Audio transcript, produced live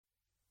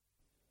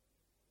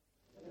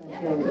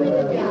Well,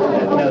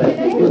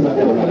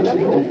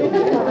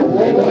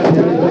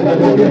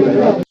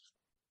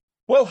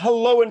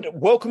 hello and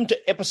welcome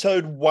to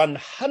episode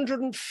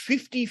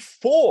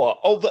 154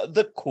 of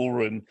The Cool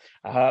Room.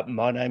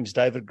 My name's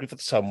David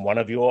Griffiths. I'm one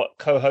of your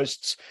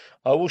co-hosts.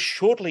 I will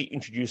shortly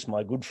introduce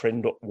my good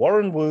friend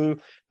Warren Wu,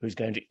 who's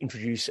going to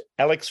introduce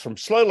Alex from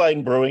Slow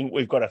Lane Brewing.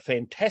 We've got a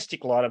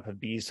fantastic lineup of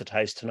beers to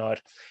taste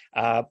tonight.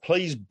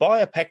 Please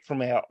buy a pack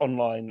from our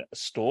online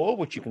store,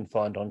 which you can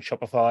find on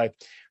Shopify.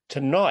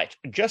 Tonight,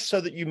 just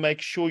so that you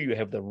make sure you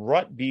have the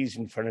right beers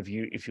in front of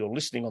you if you're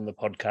listening on the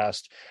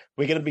podcast,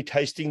 we're going to be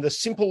tasting the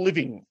Simple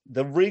Living,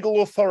 the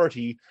Regal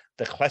Authority,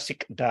 the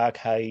Classic Dark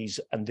Haze,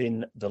 and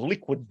then the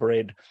Liquid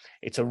Bread.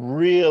 It's a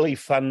really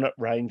fun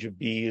range of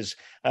beers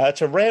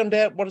to round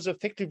out what has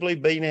effectively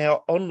been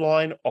our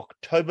online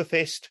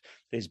Oktoberfest.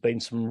 There's been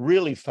some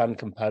really fun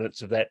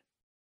components of that.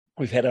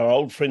 We've had our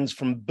old friends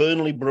from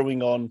Burnley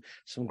Brewing on,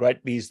 some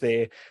great beers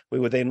there. We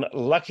were then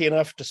lucky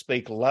enough to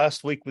speak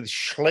last week with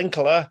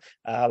Schlenkerla,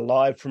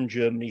 live from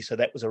Germany, so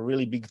that was a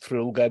really big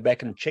thrill. Go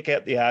back and check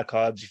out the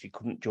archives if you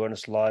couldn't join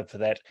us live for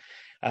that.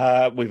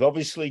 We've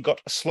obviously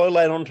got Slow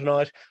Lane on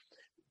tonight.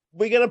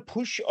 We're going to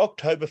push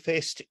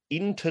Oktoberfest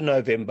into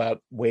November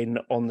when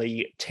on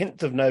the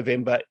 10th of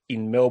November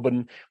in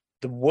Melbourne,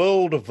 the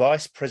world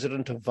vice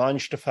president of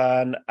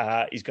Weihenstephan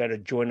is going to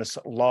join us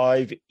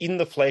live in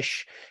the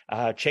flesh.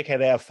 Check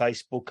out our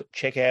Facebook,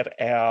 check out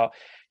our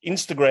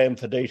Instagram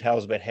for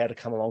details about how to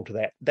come along to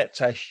that.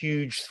 That's a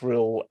huge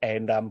thrill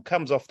and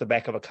comes off the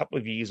back of a couple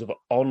of years of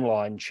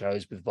online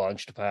shows with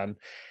Weihenstephan.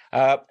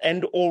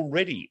 And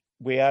already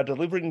we are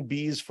delivering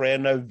beers for our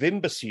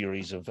November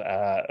series of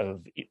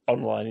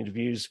online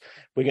interviews.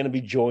 We're going to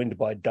be joined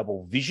by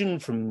Double Vision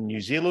from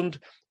New Zealand.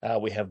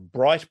 We have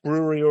Bright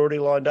Brewery already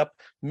lined up.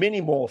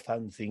 Many more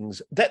fun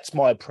things. That's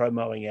my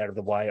promoing out of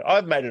the way.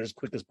 I've made it as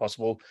quick as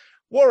possible.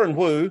 Warren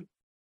Wu,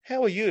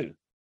 how are you?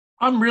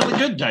 I'm really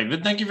good,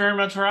 David. Thank you very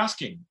much for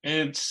asking.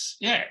 It's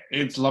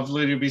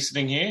lovely to be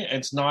sitting here.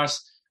 It's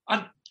nice.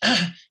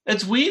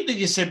 It's weird that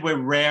you said we're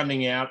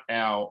rounding out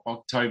our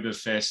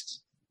Oktoberfest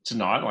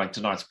tonight. Like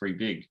tonight's pretty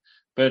big,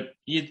 but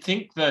you'd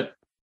think that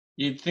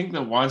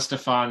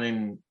Weihenstephan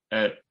in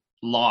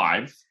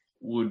live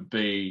would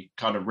be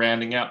kind of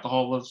rounding out the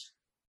whole of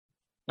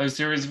those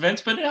series of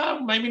events, but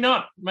maybe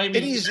not. Maybe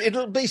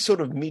it'll be sort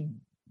of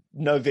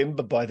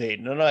mid-November by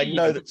then, and I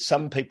know that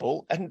some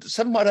people, and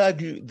some might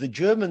argue the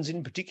Germans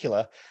in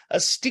particular, are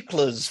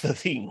sticklers for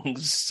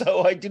things.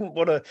 So I didn't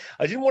want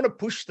to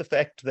push the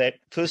fact that,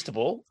 first of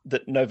all,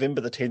 that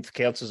November the 10th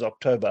counts as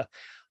October.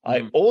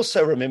 I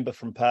also remember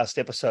from past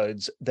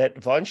episodes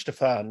that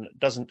Weihenstephan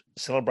doesn't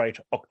celebrate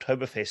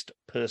Oktoberfest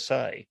per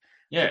se.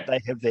 Yeah. They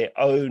have their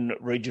own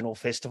regional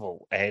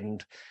festival,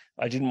 and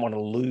I didn't want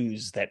to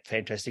lose that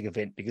fantastic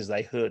event because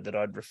they heard that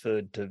I'd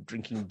referred to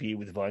drinking beer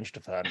with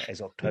Weihenstephan as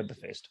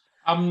Oktoberfest.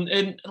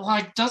 And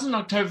doesn't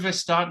Oktoberfest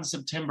start in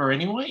September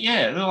anyway?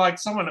 Yeah, they're like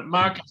someone at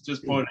Marcus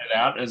just pointed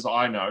out, as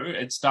I know,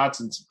 it starts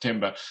in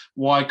September.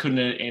 Why couldn't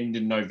it end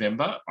in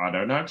November? I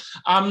don't know.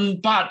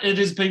 But it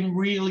has been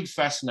really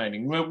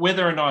fascinating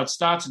whether or not it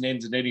starts and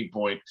ends at any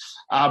point.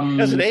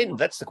 Does it end?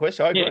 That's the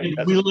question. I agree.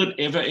 Will it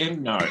ever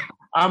end? No.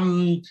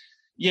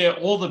 Yeah,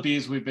 all the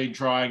beers we've been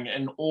trying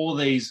and all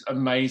these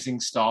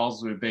amazing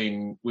styles we've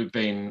been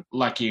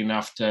lucky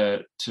enough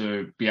to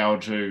be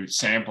able to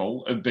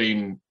sample have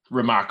been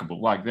remarkable.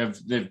 Like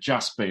they've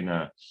just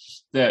been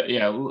some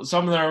of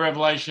them are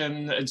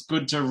revelation. It's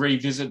good to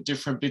revisit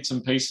different bits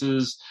and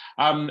pieces.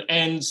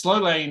 And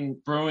Slow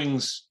Lane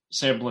Brewing's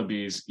sampler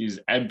beers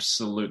is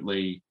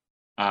absolutely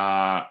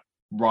right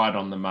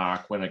on the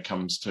mark when it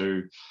comes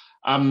to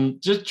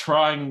just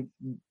trying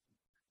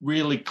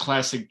really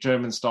classic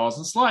German styles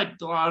and slight.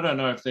 I don't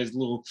know if there's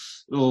little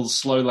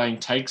Slow Lane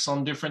takes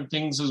on different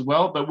things as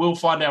well, but we'll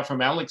find out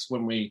from Alex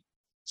when we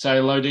say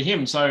hello to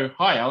him. So,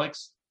 hi,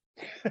 Alex.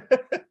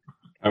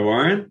 Hi,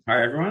 Warren.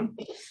 Hi, everyone.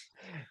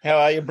 How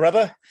are you,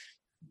 brother?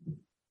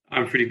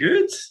 I'm pretty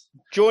good.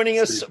 Joining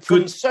us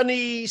from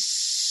sunny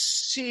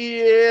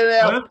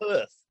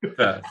Perth.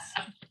 Perth.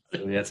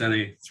 Yeah, it's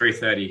only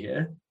 3:30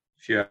 here,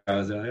 a few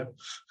hours earlier.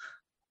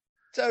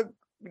 So,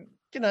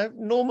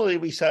 normally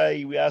we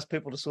ask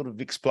people to sort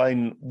of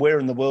explain where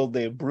in the world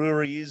their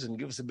brewery is and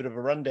give us a bit of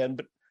a rundown,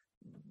 but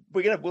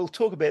we'll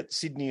talk about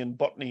Sydney and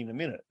Botany in a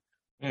minute.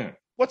 Yeah.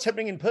 What's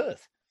happening in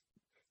Perth?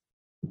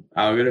 We've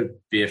got a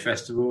beer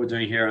festival we're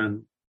doing here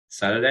on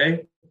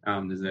Saturday.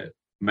 There's a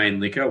Main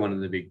Liquor, one of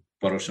the big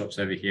bottle shops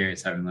over here,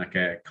 is having like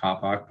a car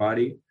park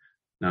party.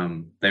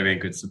 They've been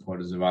good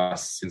supporters of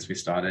us since we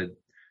started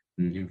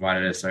and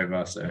invited us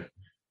over. So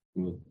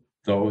we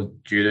thought we were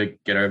due to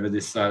get over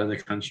this side of the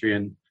country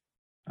and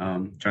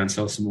try and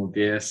sell some more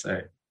beer.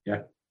 So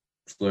yeah,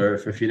 explore it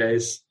for a few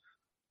days.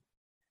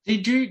 Do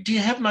you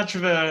have much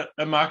of a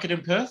market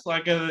in Perth?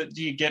 Like, do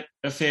you get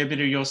a fair bit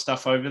of your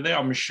stuff over there?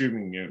 I'm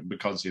assuming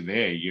because you're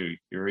there,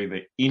 you're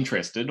either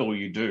interested or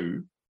you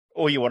do,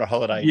 or you want a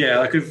holiday.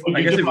 Yeah, I guess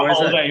we've always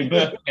holiday in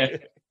Perth.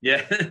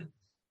 Yeah.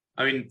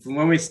 I mean, from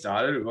when we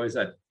started, we've always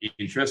had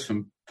interest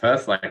from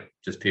Perth, like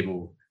just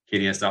people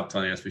hitting us up,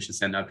 telling us we should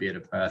send up here to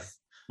Perth.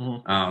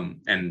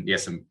 And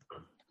some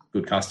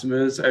good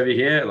customers over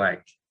here.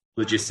 Like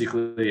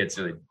logistically, it's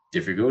really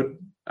difficult.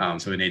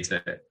 So we need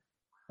to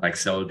like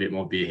sell a bit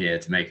more beer here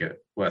to make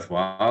it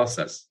worthwhile.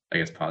 So that's, I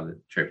guess, part of the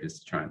trip is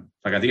to try and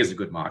I think it's a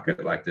good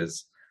market. Like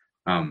there's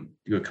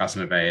good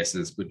customer base and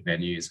there's good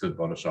venues, good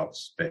bottle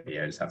shops. But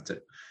I just have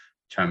to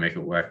try and make it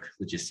work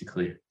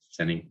logistically,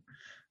 sending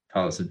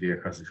pallets of beer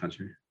across the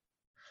country.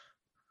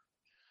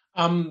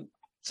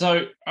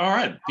 So all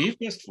right, beer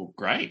festival,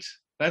 great.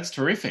 That's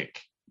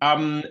terrific.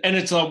 And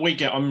it's a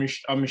weekend.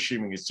 I'm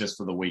assuming it's just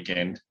for the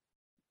weekend.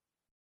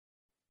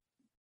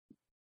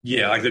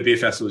 Yeah, like the beer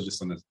festival is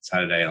just on the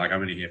Saturday. Like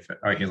I'm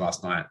here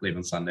last night, leave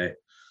on Sunday.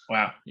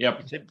 Wow.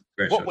 Yep.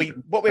 What we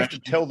have to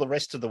tell the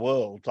rest of the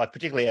world, like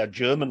particularly our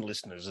German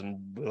listeners, and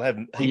we'll have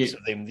heaps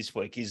of them this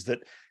week, is that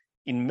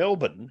in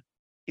Melbourne,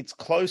 it's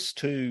close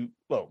to,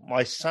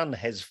 my son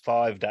has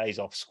 5 days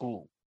off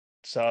school.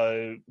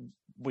 So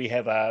we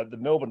have the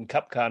Melbourne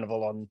Cup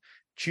Carnival on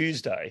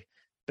Tuesday,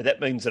 but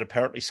that means that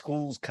apparently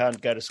schools can't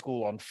go to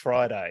school on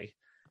Friday,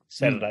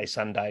 Saturday,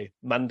 Sunday,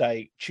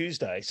 Monday,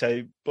 Tuesday.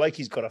 So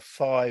Blakey's got a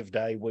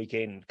 5-day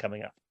weekend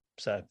coming up.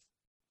 So,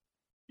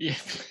 yeah,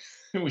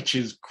 which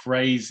is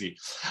crazy.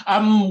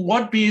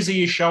 What beers are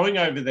you showing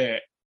over there,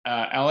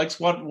 Alex?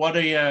 What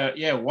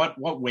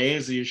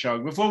wares are you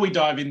showing? Before we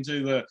dive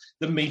into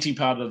the meaty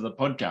part of the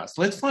podcast,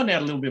 let's find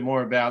out a little bit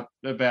more about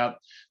the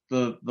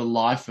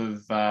life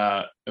of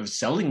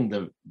selling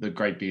the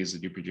great beers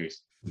that you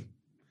produce.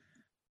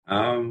 What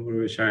are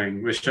we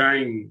showing? We're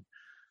showing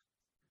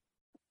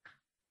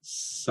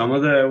some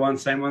of the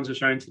same ones we're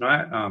showing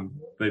tonight.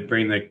 We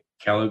bring the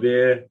Keller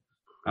beer.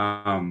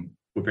 We'll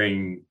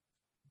bring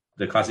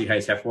the Classic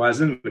Haze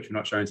Hefeweizen, which we're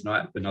not showing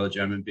tonight, but another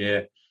German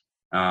beer.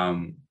 We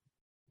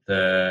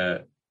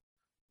were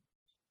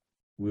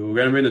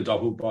going to bring the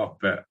Doppelbock,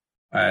 but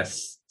I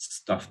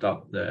stuffed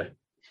up the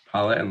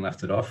palette and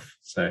left it off.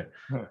 So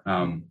we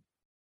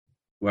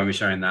won't be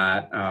showing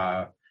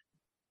that.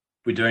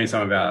 We're doing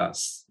some of our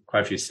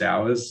quite a few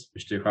sours,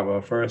 which do quite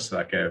well for us, so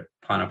like a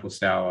pineapple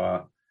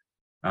sour,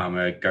 a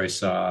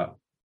Gosa,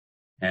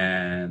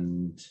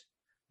 and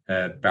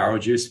a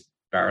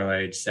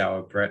barrel-aged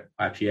sour Brett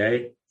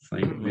IPA,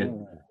 something a bit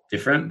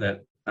different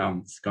that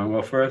it's going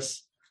well for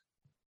us.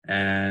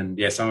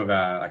 And some of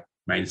our like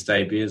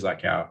mainstay beers,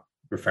 like our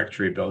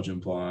refractory Belgian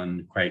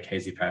Blonde, Quake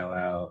Hazy Pale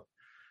Ale.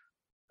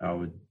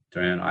 We're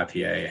doing an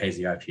IPA,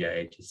 hazy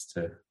IPA, just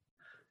to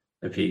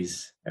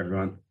appease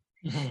everyone.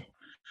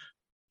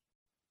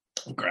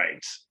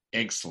 Great,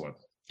 excellent.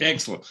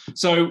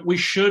 So we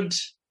should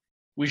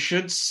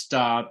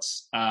start.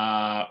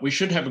 We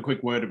should have a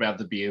quick word about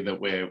the beer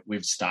that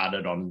we've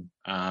started on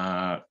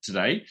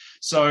today.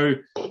 So,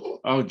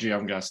 I'm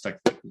going to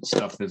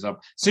stuff this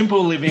up.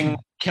 Simple Living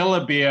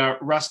Keller Beer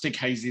Rustic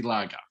Hazy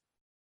Lager.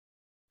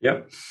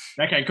 Yep.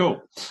 Okay,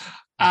 cool.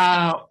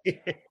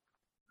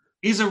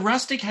 Is a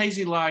rustic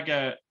hazy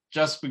lager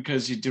just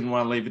because you didn't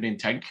want to leave it in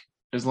tank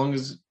as long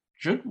as it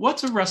should?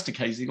 What's a rustic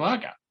hazy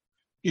lager?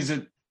 Is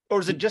it? Or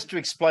is it just to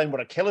explain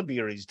what a Keller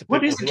beer is to people?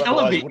 What is a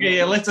Keller beer?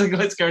 Yeah, let's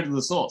go to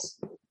the source.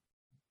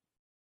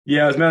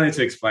 Yeah, it was mainly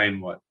to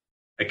explain what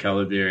a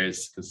Keller beer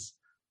is, because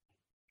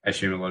I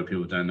assume a lot of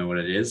people don't know what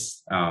it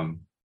is. But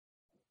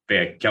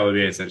yeah, Keller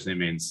beer essentially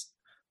means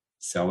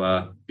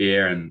cellar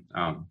beer, and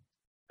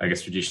I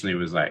guess traditionally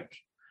would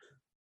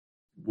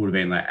have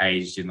been like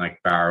aged in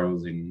like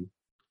barrels in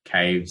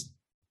caves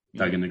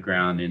dug in the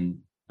ground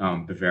in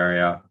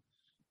Bavaria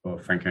or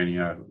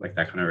Franconia, like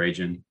that kind of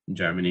region in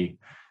Germany.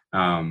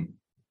 And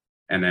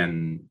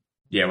then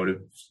would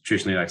have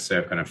traditionally like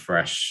served kind of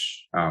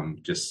fresh,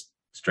 just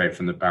straight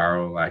from the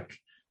barrel, like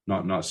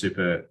not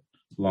super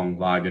long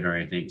lagered or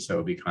anything. So it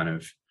would be kind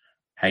of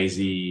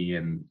hazy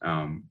and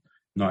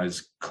not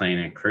as clean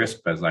and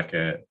crisp as like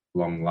a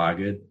long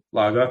lagered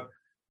lager.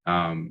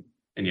 And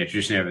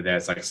traditionally over there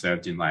it's like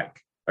served in like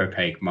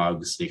opaque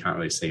mugs, so you can't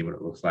really see what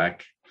it looks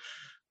like.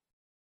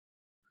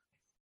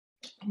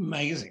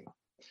 Amazing.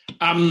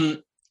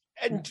 And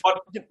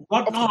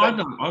what? No, I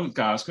don't. I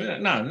was going to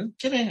ask. No,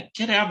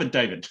 get out of it,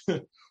 David.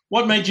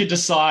 What made you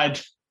decide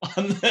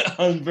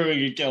on brewing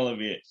a Keller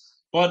beer?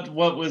 What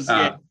was?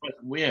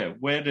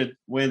 Where did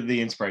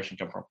the inspiration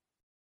come from?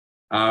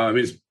 I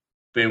mean, it's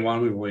been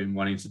one we've been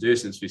wanting to do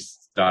since we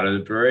started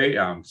the brewery.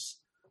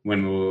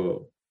 When we were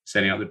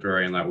setting up the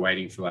brewery and like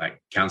waiting for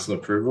like council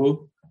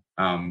approval,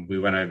 we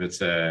went over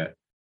to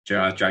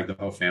dragged the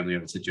whole family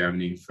over to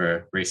Germany for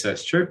a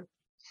research trip,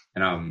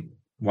 and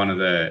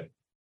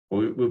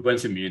we went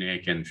to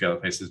Munich and a few other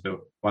places, but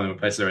one of the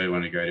places I really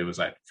wanted to go to was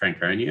like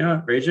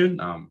Franconia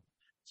region.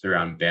 It's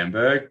around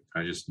Bamberg,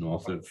 kind of just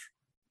north of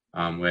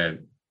where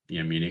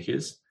Munich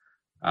is.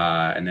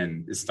 And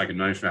then it's like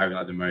known for having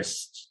like the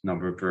most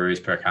number of breweries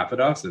per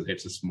capita. So there's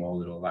heaps of small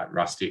little like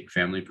rustic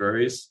family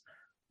breweries.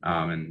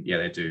 And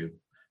they do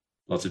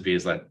lots of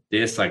beers like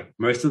this. Like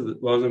a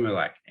lot of them are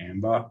like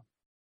amber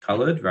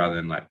colored rather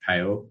than like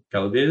pale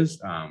color beers.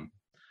 But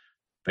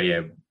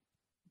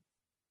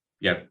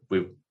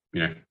we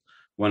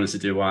wanted to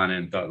do one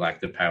and thought like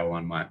the pale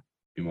one might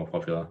be more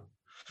popular.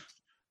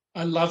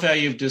 I love how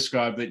you've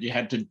described that you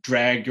had to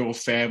drag your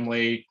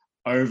family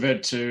over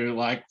to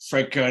like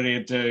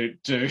Franconia to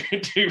to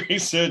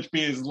research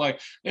beers. Like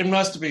it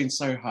must have been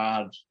so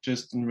hard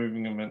just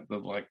moving them.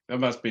 That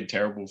must have been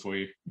terrible for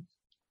you.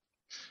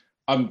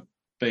 I'm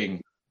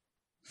being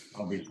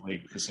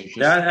obviously facetious.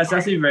 Yeah, that's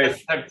actually very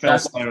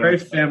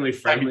family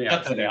friendly.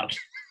 Cut that out.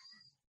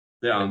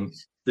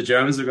 The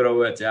Germans have got it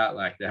worked out.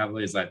 Like they have all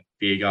these like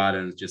beer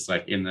gardens just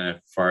like in the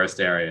forest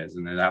areas,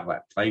 and they have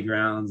like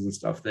playgrounds and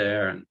stuff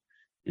there, and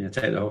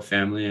take the whole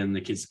family, and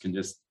the kids can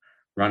just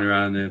run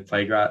around in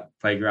the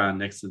playground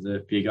next to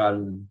the beer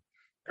garden, and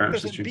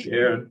parents just drink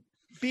beer.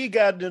 Beer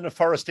garden in a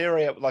forest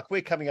area, like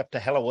we're coming up to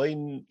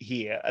Halloween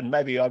here, and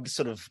maybe I've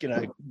sort of,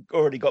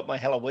 already got my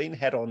Halloween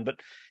hat on, but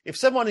if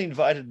someone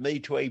invited me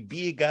to a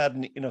beer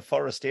garden in a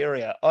forest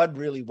area, I'd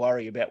really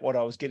worry about what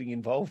I was getting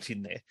involved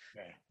in there.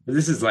 But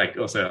this is like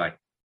also like,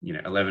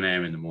 11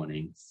 a.m. in the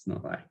morning. It's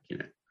not like,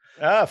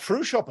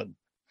 fruit shopping.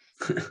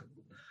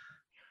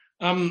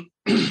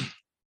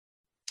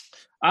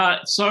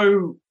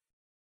 So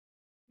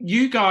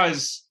you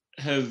guys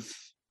have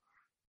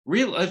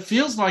it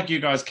feels like you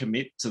guys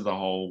commit to the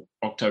whole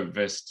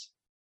Oktoberfest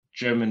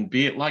German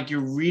beer. Like you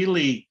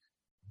really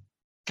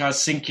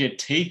guys sink your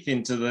teeth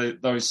into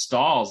those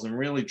styles and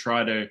really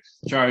try to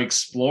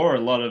explore a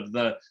lot of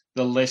the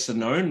lesser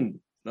known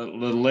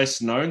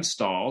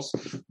styles.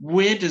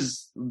 Where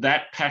does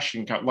that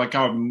passion come? Like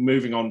I'm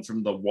moving on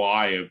from the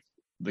why of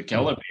the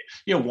Keller beer.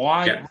 Yeah,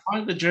 why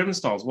the German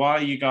styles? Why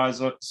are you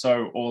guys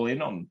so all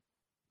in on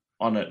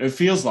it? It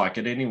feels like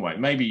it anyway.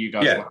 Maybe you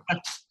guys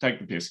take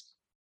the piss.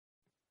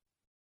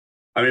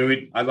 I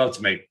mean, I'd love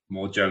to make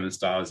more German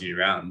styles year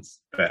round,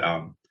 but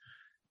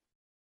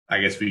I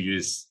guess we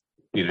use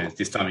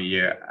this time of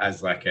year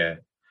as like a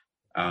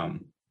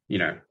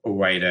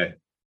way to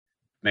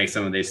make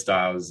some of these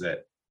styles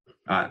that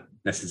aren't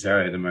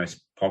necessarily the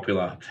most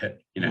popular, but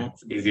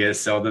it's easier to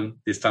sell them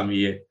this time of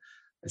year,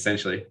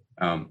 essentially.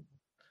 If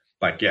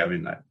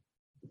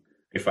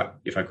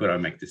I could,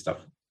 I'd make this stuff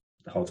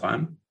the whole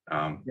time.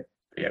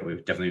 We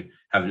definitely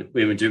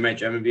we do make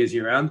German beers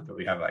year round, but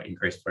we have like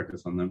increased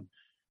focus on them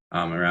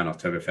around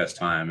Oktoberfest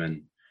time,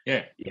 and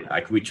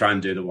like we try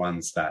and do the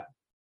ones that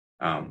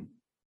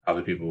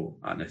other people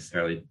aren't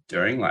necessarily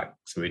doing. Like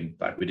so, we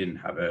didn't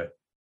have a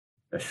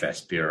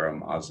fest beer or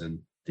Marzen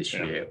this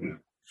year. We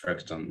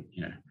focused on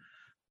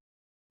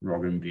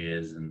Roggen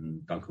beers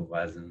and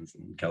Dunkelweisens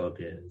and Keller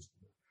beers.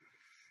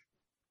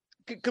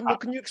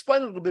 Can you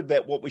explain a little bit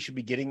about what we should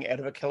be getting out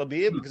of a Keller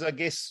beer? Because I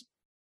guess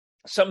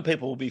some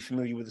people will be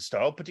familiar with the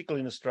style,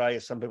 particularly in Australia.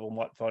 Some people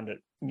might find it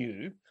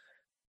new.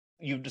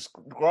 You've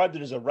described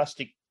it as a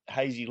rustic,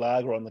 hazy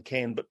lager on the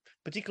can, but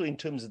particularly in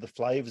terms of the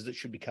flavours that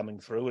should be coming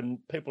through. And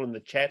people in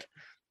the chat,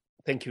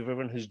 thank you for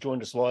everyone who's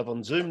joined us live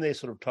on Zoom. They're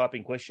sort of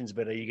typing questions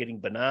about, are you getting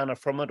banana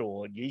from it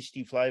or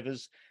yeasty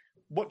flavours?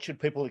 What should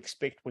people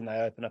expect when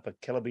they open up a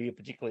Keller beer,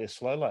 particularly a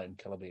slow lane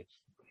Keller beer?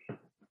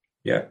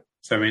 Yeah.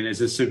 So, I mean,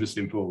 it's a super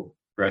simple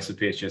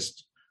recipe. It's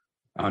just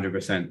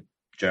 100%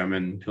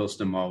 German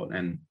Pilsner malt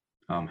and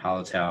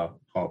Hallertau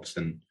hops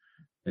and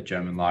the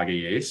German lager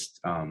yeast.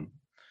 But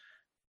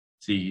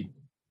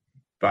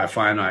I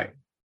find like,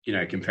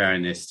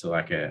 comparing this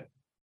to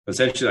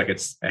essentially like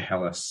it's a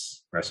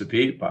Helles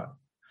recipe, but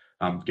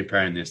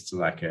comparing this to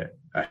like a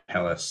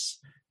Helles,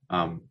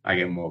 I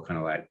get more kind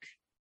of like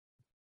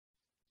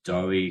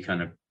doughy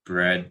kind of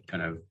bread,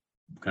 kind of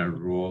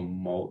raw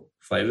malt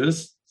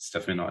flavors. It's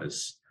definitely not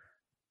as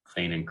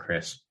clean and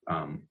crisp.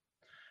 And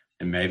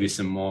maybe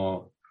some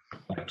more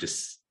like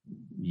just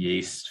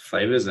yeast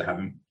flavors that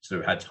haven't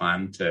sort of had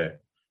time to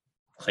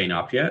clean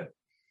up yet.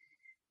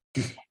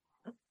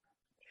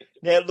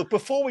 Now, look,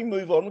 before we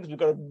move on, because we've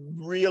got a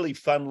really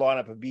fun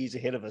lineup of beers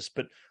ahead of us,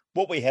 but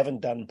what we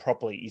haven't done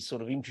properly is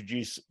sort of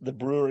introduce the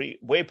brewery,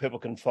 where people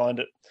can find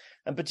it,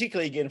 and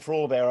particularly, again, for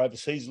all of our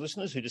overseas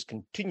listeners who just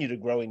continue to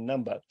grow in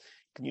number,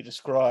 can you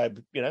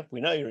describe, we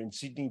know you're in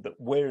Sydney, but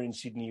where in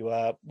Sydney you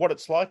are, what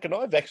it's like? And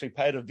I've actually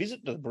paid a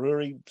visit to the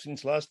brewery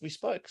since last we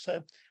spoke,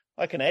 so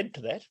I can add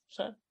to that.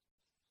 So,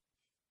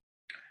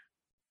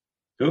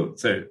 cool.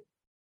 So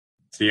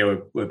yeah,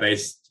 we're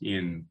based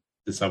in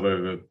the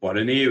suburb of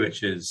Botany,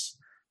 which is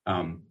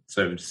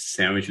so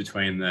sandwiched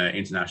between the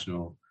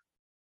international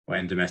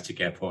and domestic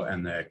airport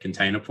and the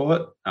container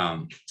port.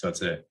 So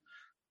it's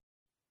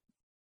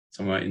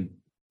somewhat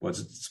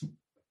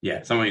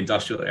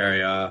industrial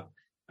area,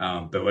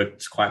 but we're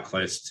quite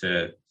close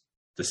to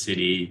the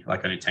city,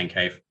 like only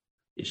 10K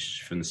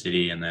ish from the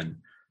city, and then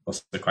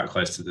also quite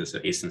close to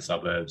the eastern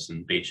suburbs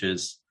and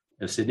beaches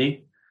of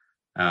Sydney.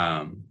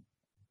 And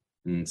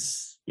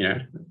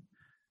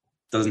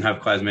doesn't have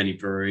quite as many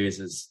breweries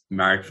as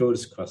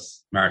Marrickville,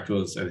 because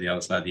Marrickville is over the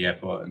other side of the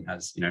airport and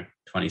has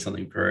 20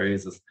 something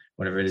breweries, or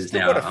whatever it is.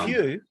 Still now. Got a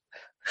few.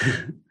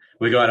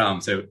 We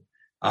got so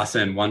us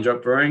and One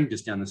Drop Brewing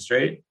just down the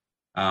street,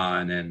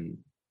 and then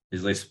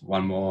there's at least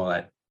one more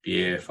like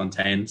Beer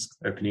Fontaine's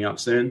opening up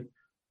soon.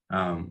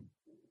 So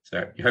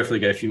you hopefully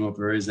get a few more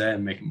breweries there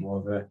and make it more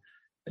of a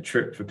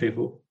trip for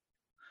people.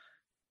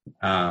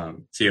 So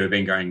we've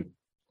been going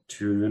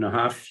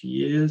 2.5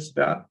 years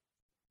about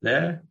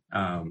there.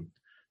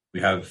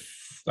 We have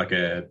like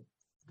a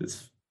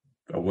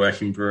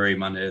working brewery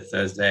Monday to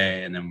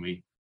Thursday, and then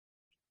we,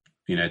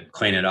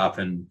 clean it up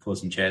and pull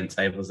some chairs and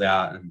tables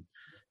out and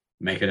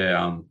make it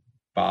a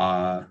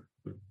bar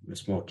with a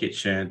small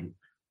kitchen.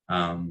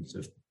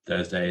 So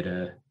Thursday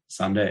to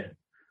Sunday,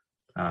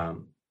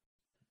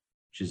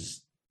 which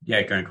is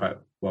going quite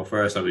well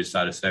for us. So we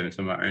started serving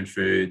some of our own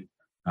food.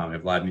 We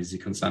have live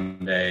music on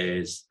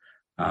Sundays.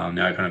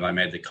 Now I kind of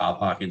made the car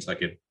park into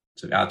like a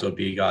sort of outdoor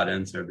beer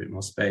garden, so a bit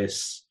more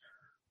space.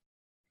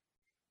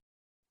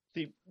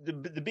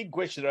 The big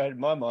question I had in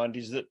my mind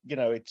is that,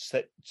 it's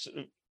that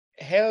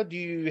how do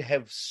you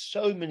have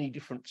so many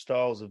different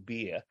styles of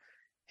beer?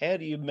 How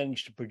do you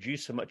manage to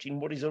produce so much in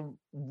what is a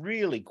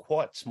really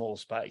quite small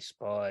space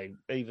by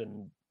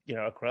even,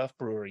 a craft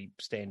brewery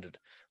standard?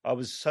 I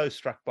was so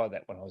struck by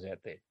that when I was out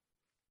there.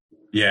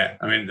 Yeah,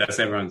 I mean, that's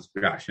everyone's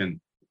reaction,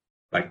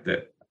 like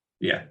that,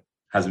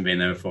 hasn't been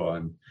there before.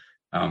 And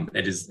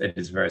it is a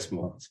very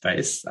small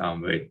space.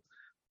 We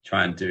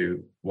try and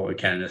do what we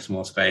can in a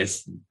small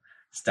space,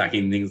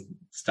 stacking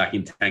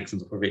tanks on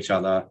top of each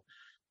other.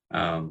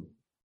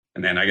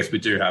 And then I guess we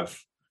do have,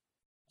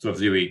 so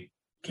obviously we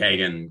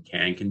keg and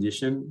can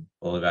condition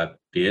all of our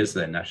beers, so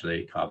they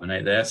naturally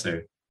carbonate there.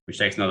 So which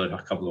takes another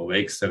couple of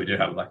weeks. So we do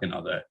have like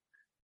another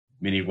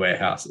mini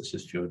warehouse that's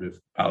just filled with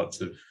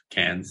pallets of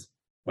cans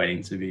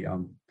waiting to be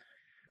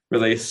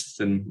released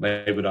and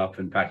labeled up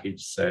and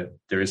packaged. So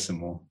there is some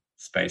more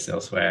space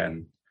elsewhere.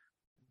 And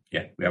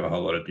we have a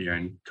whole lot of beer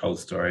in cold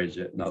storage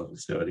at other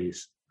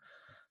facilities.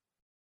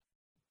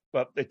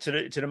 But it's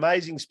an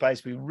amazing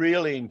space. We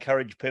really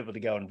encourage people to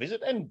go and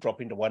visit and drop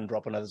into One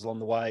Drop and others along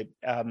the way.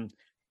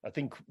 I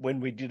think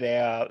when we did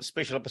our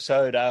special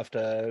episode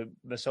after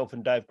myself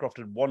and Dave Croft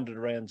had wandered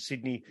around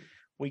Sydney,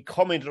 we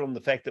commented on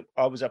the fact that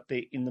I was up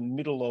there in the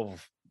middle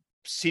of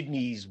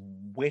Sydney's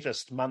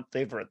wettest month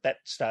ever at that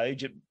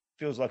stage. It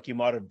feels like you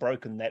might have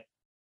broken that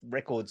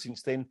record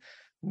since then.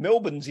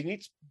 Melbourne's in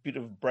its bit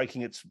of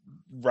breaking its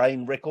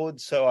rain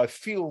record, so I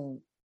feel,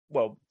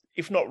 well,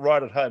 if not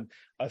right at home,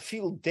 I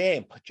feel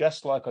damp,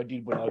 just like I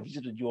did when I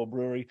visited your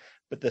brewery.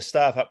 But the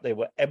staff up there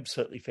were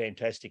absolutely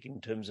fantastic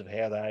in terms of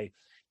how they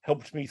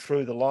helped me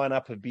through the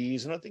lineup of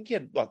beers. And I think you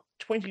had like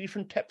 20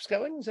 different taps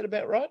going. Is that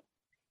about right?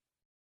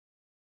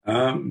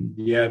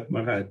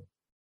 I've had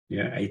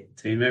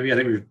 18 maybe. I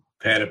think we've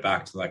pared it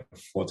back to like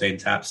 14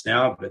 taps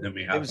now, but then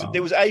we have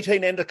there was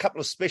 18 and a couple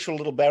of special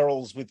little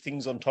barrels with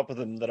things on top of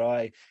them that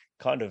I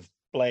kind of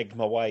blagged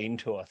my way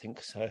into, I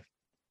think. So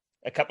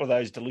a couple of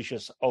those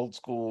delicious old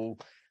school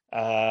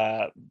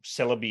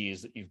cellar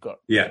beers that you've got.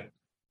 Yeah.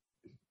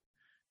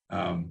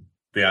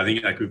 But I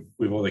think like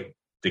with all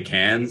the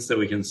cans that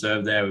we can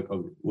serve there, we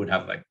probably would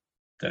have like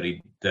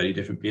 30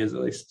 different beers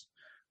at least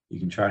you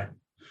can try.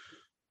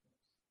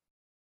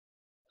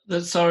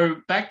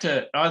 So back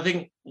to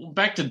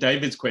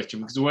David's question,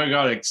 because we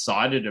got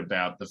excited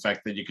about the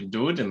fact that you can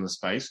do it in the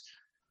space.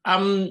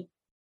 How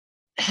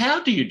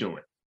do you do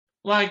it?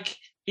 Like,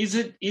 is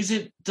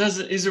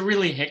it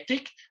really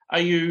hectic? Are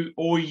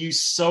you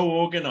so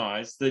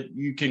organized that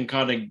you can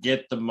kind of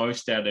get the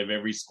most out of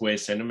every square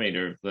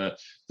centimeter of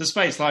the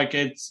space? Like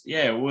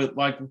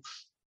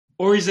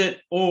or is it,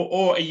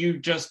 or are you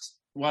just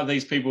one of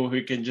these people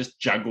who can just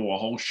juggle a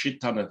whole shit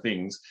ton of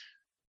things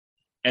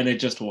and it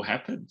just all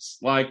happens?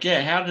 Like,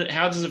 how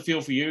does it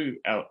feel for you?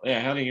 How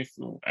do you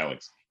feel,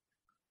 Alex?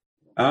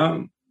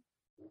 I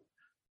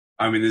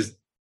mean, there's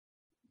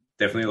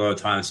definitely a lot of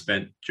time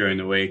spent during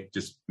the week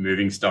just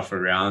moving stuff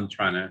around,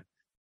 trying to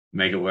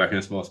make it work in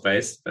a small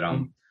space. But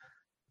I'm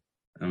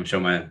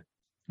sure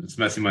it's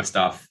mostly my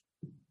staff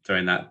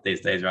doing that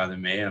these days rather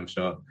than me. I'm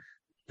sure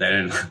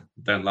they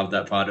don't love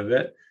that part of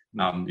it.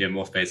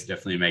 More space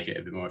definitely make it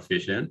a bit more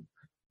efficient.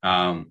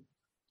 I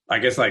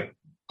guess like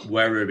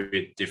where we're a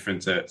bit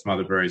different to some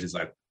other breweries is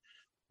like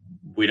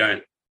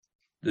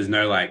there's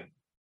no like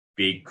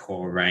big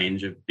core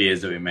range of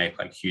beers that we make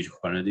like huge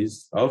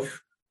quantities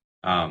of.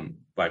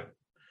 Like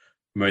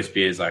most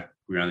beers, like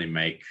we only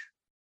make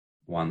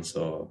once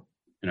or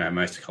at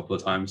most a couple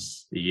of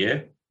times a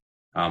year.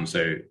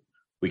 So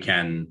we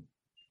can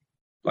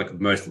like a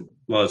lot of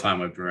the time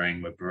we're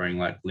brewing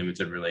like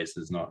limited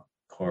releases, not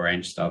core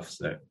range stuff.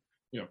 So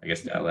I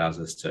guess that allows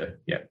us to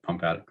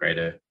pump out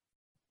greater,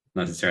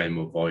 not necessarily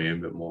more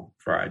volume, but more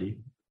variety.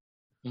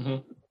 Mm-hmm.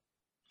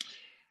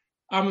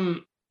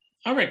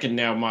 I reckon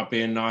now might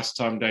be a nice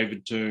time,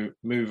 David, to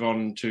move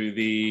on to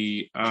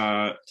the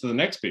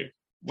next beer.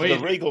 The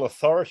Regal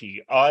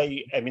Authority.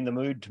 I am in the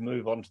mood to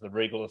move on to the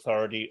Regal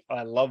Authority.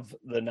 I love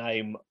the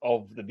name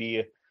of the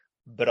beer,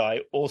 but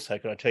I also,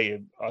 can I tell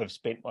you, I've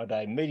spent my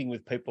day meeting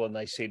with people and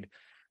they said,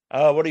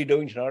 what are you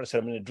doing tonight? I said,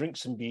 I'm going to drink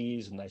some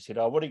beers. And they said,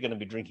 what are you going to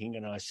be drinking?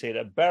 And I said,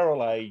 a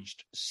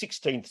barrel-aged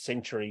 16th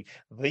century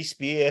Weiss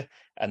beer.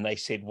 And they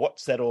said,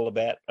 what's that all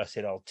about? I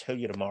said, I'll tell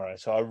you tomorrow.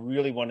 So I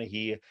really want to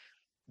hear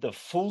the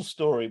full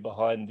story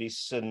behind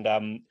this. And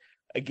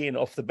again,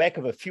 off the back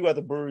of a few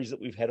other breweries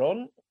that we've had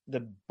on,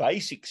 the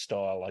basic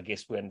style, I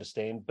guess we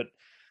understand. But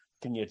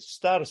can you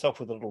start us off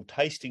with a little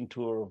tasting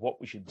tour of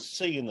what we should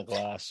see in the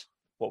glass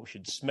what we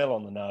should smell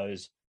on the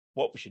nose,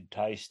 what we should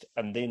taste,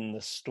 and then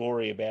the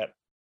story about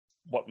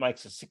what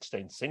makes a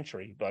 16th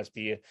century Weiss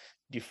beer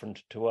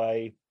different to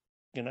a,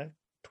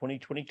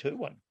 2022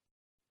 one.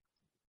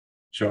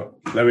 Sure.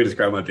 Let me just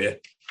grab my beer.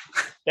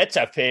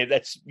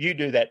 You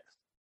do that.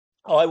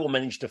 I will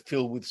manage to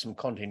fill with some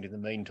content in the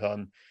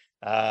meantime.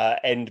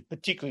 And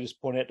particularly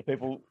just point out to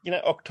people,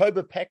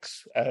 October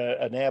packs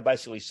are now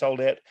basically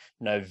sold out.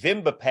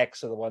 November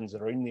packs are the ones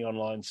that are in the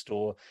online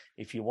store.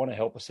 If you want to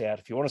help us out,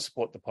 if you want to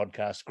support the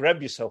podcast,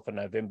 grab yourself a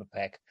November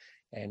pack.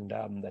 And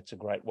that's a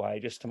great way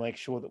just to make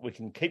sure that we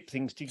can keep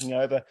things ticking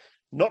over.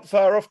 Not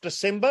far off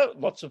December,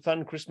 lots of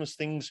fun Christmas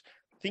things.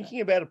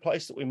 Thinking about a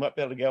place that we might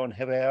be able to go and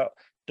have our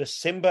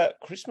December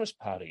Christmas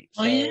party.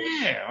 So,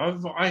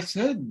 I've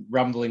heard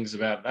rumblings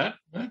about that.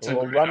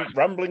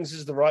 Rumblings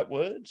is the right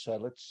word. So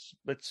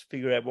let's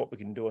figure out what we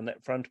can do on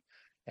that front.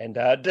 And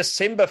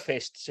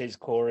Decemberfest, says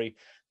Corey.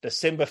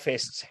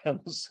 Decemberfest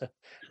sounds.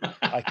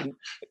 I can.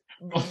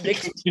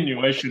 Next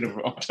continuation of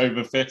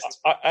Oktoberfest.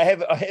 I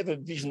have a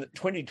vision that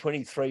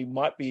 2023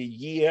 might be a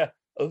year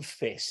of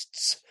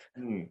fests.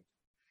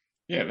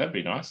 Yeah, that'd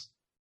be nice.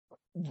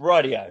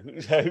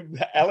 Rightio. So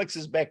Alex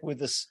is back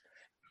with us.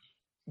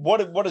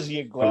 What is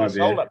your glass?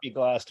 Hold up your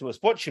glass to us.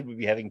 What should we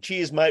be having?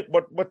 Cheers, mate.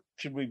 What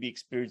should we be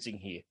experiencing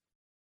here?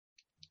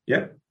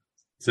 Yeah.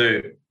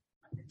 So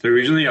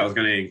originally I was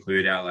going to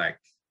include our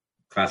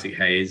classic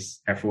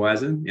haze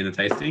Hefeweizen in the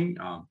tasting.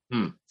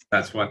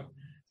 That's what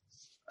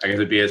I guess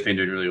the beer has been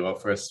doing really well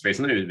for us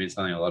recently. We've been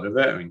selling a lot of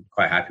it. I mean,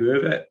 quite happy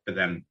with it. But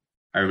then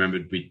I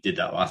remembered we did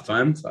that last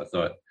time, so I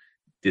thought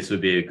this would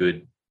be a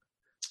good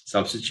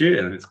substitute,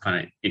 and it's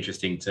kind of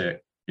interesting to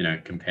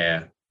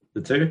compare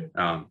the two.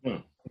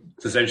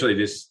 So essentially,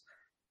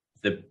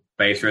 the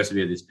base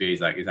recipe of this beer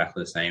is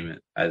exactly the same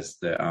as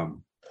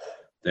the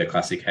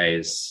classic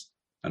haze,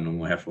 a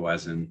normal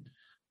Hefeweizen,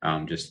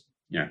 just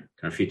kind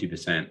of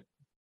 50%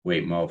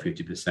 wheat malt,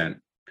 50%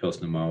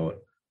 Pilsner malt.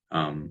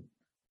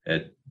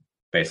 It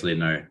basically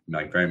no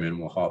very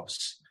minimal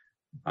hops,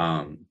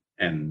 and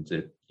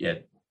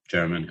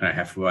German kind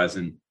of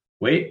Hefeweizen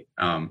wheat.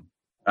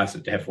 That's the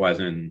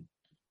Hefeweizen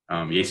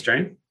yeast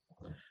strain,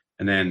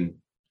 and then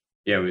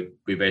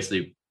we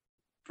basically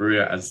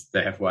brew it as the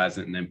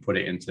Hefeweizen and then put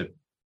it into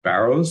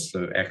barrels,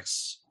 so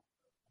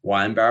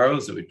ex-wine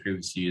barrels that we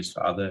previously used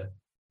for other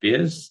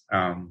beers,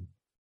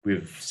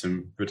 with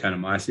some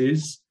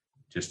Brettanomyces,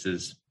 just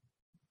as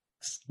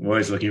I'm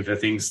always looking for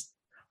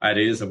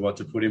ideas of what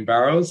to put in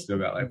barrels. There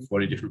are about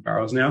 40 different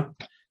barrels now,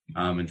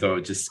 and thought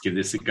I'd just give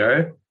this a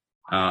go.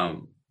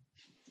 And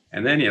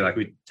then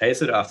we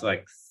tasted it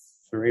after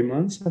 3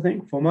 months, I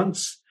think 4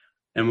 months,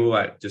 and we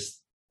were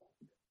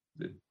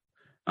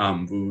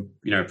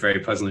we were very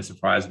pleasantly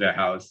surprised about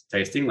how it's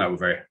tasting.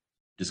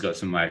 Just got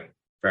some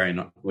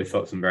we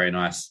thought some very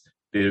nice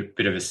bit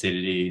of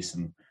acidity,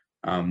 some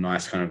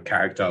nice kind of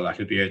character.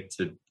 A beer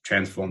to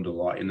transformed a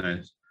lot in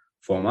those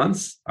 4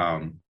 months.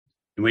 And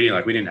we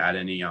didn't add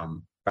any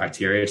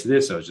bacteria to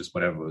this, so it was just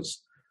whatever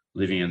was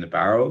living in the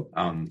barrel.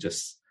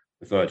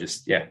 We thought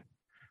it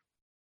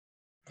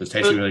was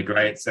tasting really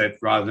great. So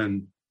rather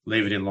than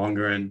leave it in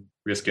longer and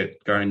risk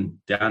it going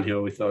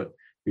downhill, we thought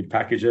we'd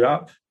package it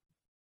up.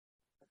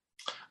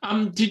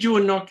 Did you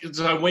inoculate?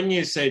 So when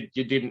you said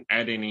you didn't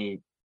add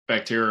any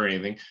bacteria or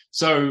anything,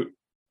 so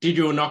did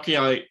you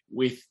inoculate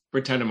with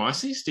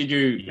Brettanomyces? Did you?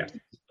 Yeah.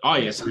 Oh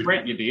yes,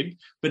 Brett, you did.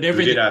 But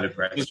everything. We did add a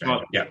Brett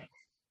strain. Yeah.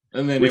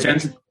 And then we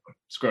tend to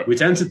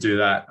do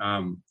that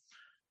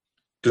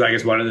because I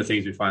guess one of the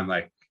things we find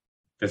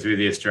that's with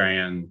the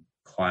Australian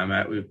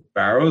climate with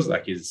barrels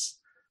is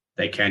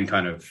they can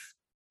kind of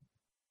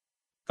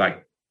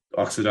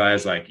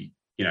oxidize the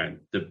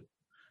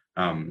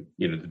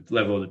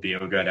level of the beer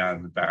will go down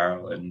in the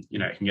barrel, and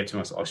it can get too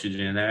much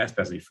oxygen in there,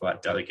 especially for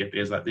delicate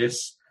beers like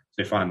this.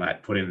 So we find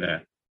putting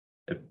the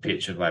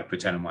pitch of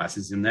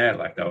Brettanomyces in there,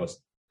 that will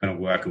kind of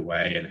work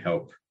away and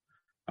help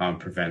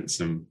prevent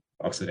some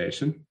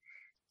oxidation.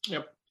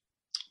 Yep.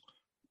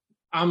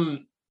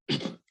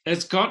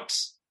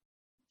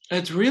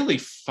 It's really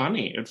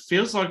funny. It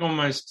feels like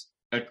almost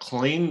a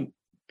clean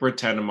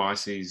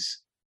Brettanomyces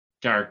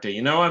character.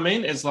 You know what I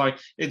mean? It's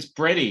it's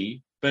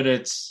bready, but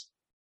it's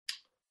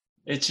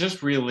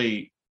just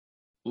really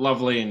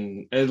lovely,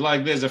 and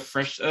there's a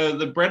fresh.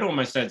 The bread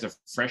almost adds a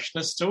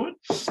freshness to it.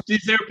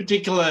 Is there a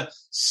particular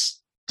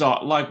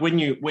style, when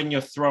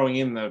you're throwing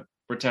in the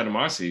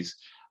Brettanomyces?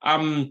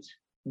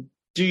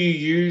 Do you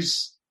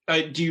use?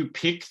 Do you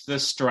pick the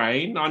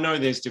strain? I know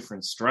there's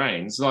different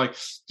strains. Do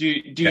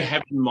you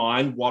have in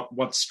mind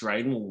what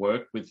strain will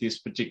work with this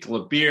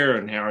particular beer,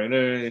 and how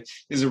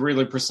is it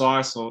really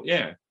precise, or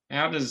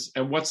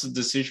and what's the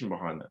decision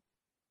behind that?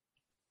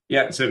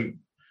 Yeah, so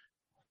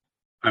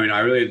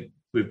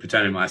with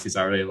Brettanomyces,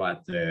 I really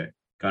like the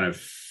kind of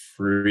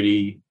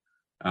fruity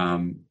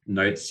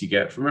notes you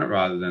get from it,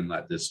 rather than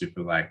the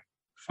super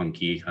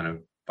funky kind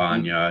of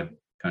barnyard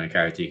kind of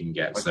character you can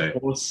get. So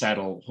horse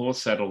saddle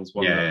is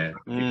one. Yeah,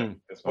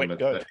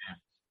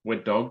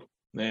 wet dog.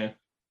 Yeah.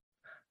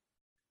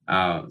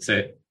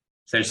 So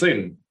essentially, in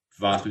the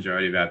vast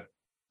majority of our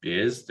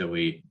beers that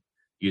we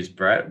use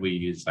Brett. We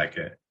use like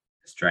a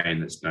strain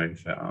that's known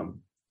for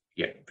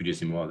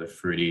producing more of the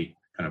fruity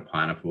kind of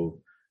pineapple,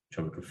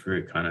 tropical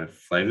fruit kind of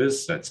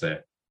flavors. So it's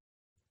a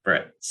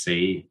Brett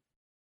C.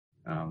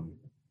 I can't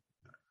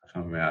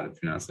remember how to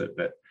pronounce it,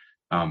 but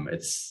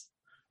it's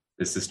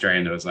this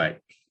strain that was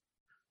like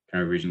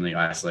kind of originally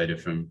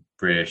isolated from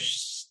British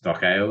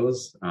stock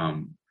ales.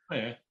 And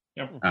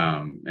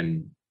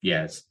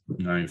it's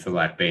known for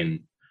like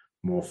being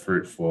more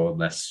fruitful,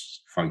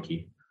 less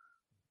funky.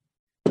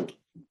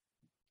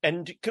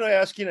 And can I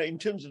ask, in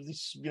terms of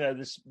this,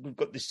 we've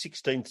got this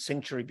 16th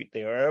century bit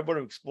there. I want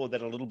to explore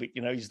that a little bit.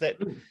 Is that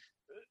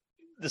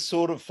the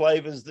sort of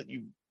flavors that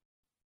you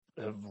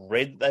have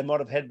read they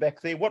might have had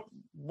back there?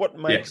 What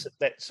makes it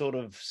that sort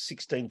of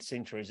 16th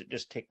century? Is it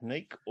just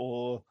technique,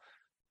 or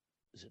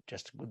is it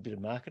just a good bit of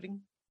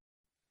marketing?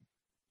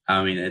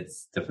 I mean,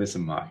 it's definitely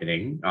some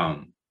marketing.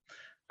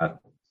 I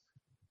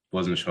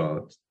wasn't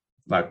sure.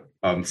 Like,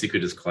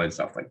 Secret is calling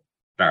stuff like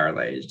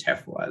barrel aged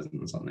Hefeweizen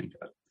or something,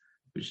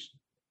 which.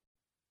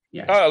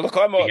 Yeah. Oh, look,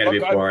 a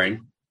bit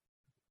boring.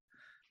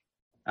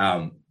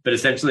 But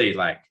essentially,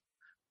 like,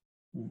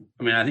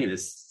 I mean, I think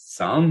there's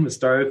some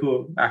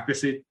historical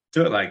accuracy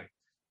to it, like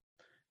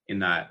in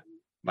that,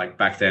 like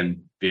back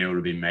then, beer would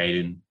have been made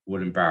in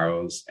wooden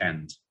barrels,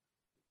 and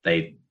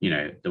they,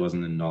 there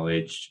wasn't the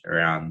knowledge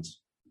around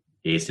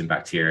yeast and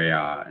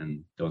bacteria,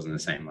 and there wasn't the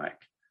same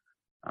like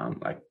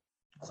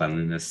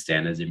cleanliness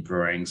standards in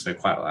brewing. So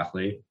quite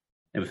likely,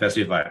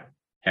 especially with like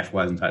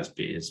Hefeweizen type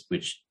beers,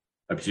 which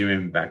I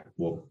presume back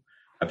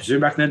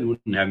then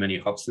wouldn't have many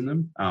hops in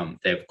them.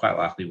 They quite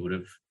likely would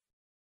have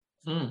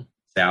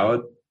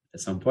soured at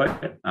some point.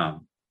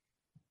 And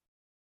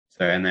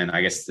then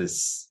I guess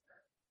this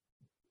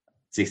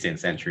 16th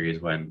century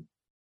is when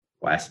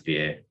Weiss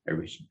beer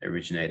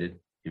originated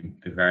in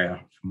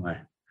Bavaria, from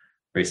my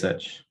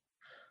research.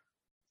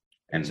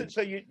 And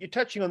so you're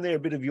touching on there a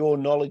bit of your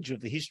knowledge of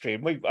the history,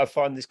 and I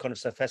find this kind of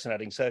so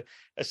fascinating. So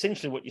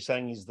essentially, what you're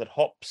saying is that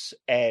hops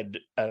add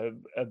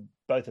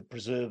both a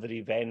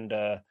preservative and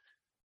a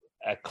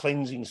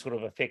cleansing sort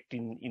of effect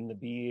in the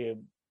beer,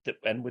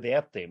 and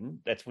without them,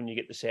 that's when you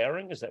get the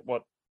souring. Is that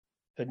what,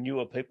 for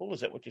newer people,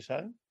 is that what you're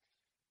saying?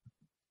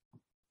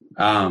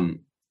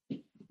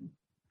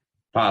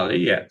 Partly,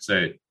 yeah.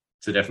 So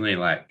definitely,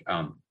 like,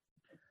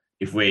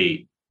 if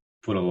we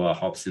put a lot of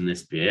hops in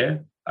this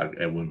beer,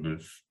 it wouldn't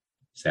have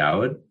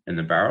soured in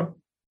the barrel.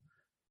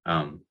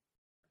 And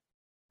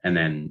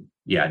then,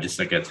 just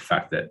like it's the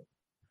fact that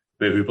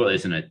if we put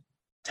this in a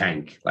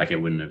tank, like,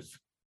 it wouldn't have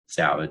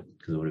soured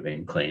because it would have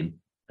been clean.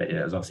 But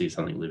there's obviously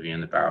something living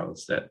in the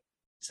barrels that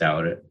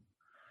soured it.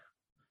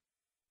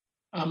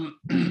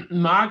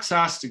 Mark's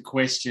asked a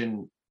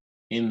question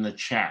in the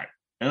chat,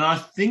 and I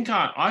think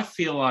I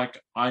feel like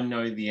I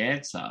know the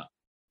answer.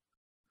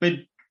 But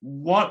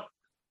what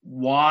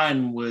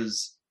wine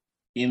was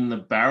in the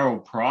barrel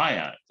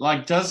prior?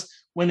 Like,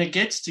 when it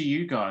gets to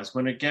you guys,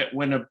 when a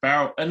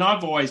barrel, and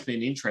I've always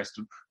been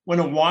interested, when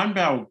a wine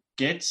barrel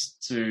gets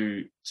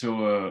to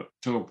a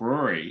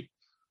brewery,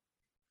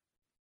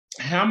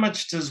 how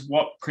much does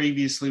what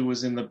previously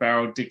was in the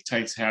barrel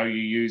dictates how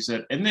you use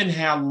it, and then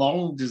how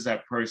long does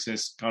that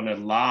process kind of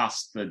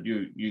last that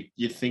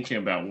you're thinking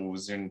about what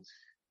was in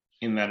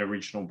that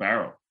original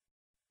barrel?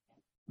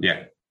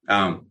 Yeah.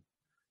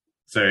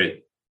 So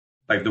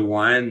like the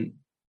wine,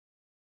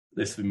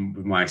 this with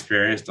my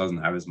experience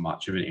doesn't have as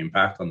much of an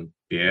impact on the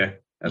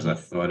beer as I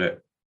thought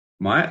it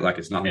might. Like,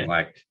 it's nothing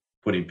like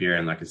putting beer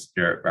in like a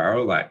spirit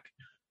barrel. Like,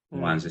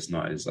 wine's just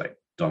not as like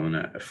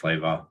dominant a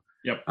flavor.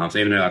 Yep. So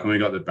even though like when we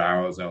got the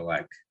barrels, they're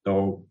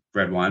all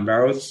red wine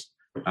barrels,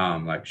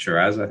 like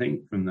Shiraz, I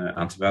think, from the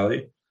Hunter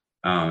Valley.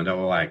 They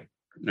were like,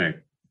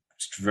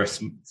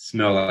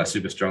 smell like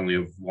super strongly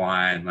of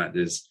wine. Like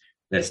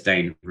they're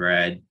stained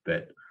red,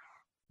 but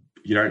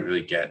you don't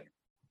really get,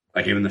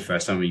 like, even the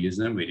first time we used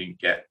them, we didn't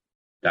get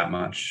that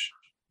much.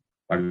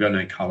 Like, we got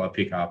no color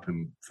pickup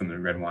and from the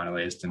red wine at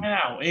least. And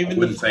wow, even I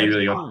wouldn't say you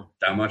really got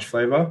that much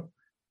flavor.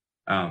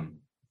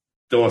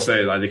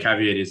 Also, like, the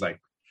caveat is like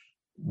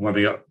when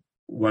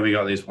we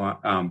got these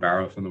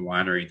barrel from the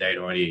winery, they'd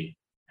already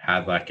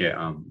had like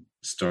a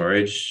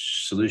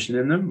storage solution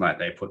in them. Like,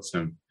 they put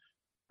some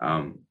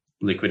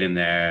liquid in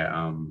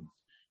there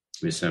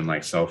with some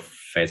like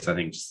sulfates, I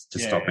think, just to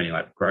stop any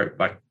like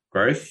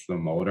growth or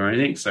mold or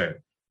anything. So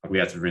we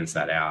had to rinse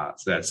that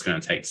out. So that's going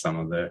to take some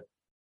of the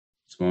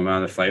small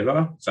amount of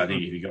flavor. So I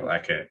think if you got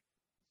like a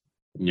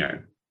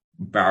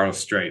barrel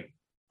straight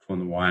from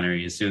the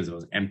winery, as soon as it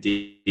was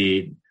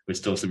emptied with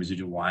still some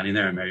residual wine in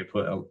there, and maybe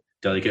put a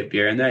delicate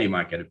beer in there, you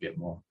might get a bit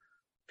more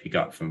pick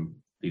up from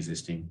the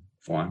existing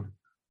wine.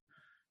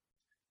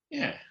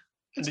 Yeah.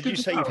 And did you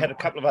say you've had a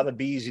couple of other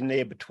beers in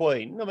there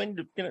between? I mean,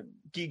 do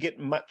you get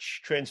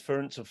much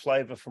transference of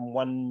flavour from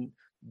one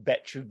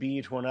batch of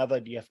beer to another?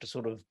 Do you have to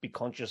sort of be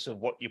conscious of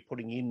what you're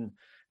putting in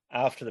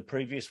after the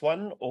previous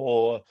one,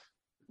 or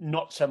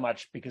not so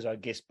much, because I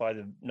guess by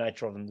the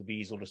nature of them, the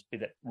beers will just be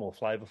that more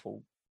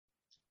flavourful?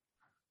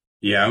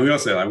 Yeah, and we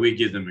also, we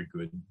give them a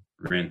good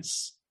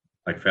rinse,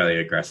 like fairly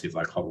aggressive,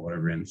 like hot water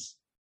rinse,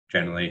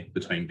 generally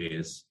between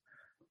beers.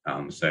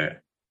 So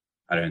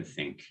I don't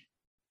think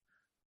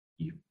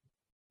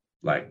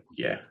I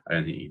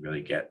don't think you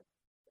really get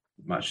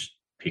much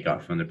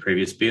pickup from the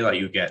previous beer. Like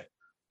you get,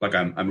 like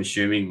I'm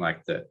assuming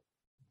like that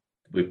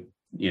with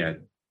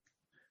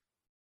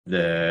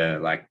the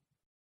like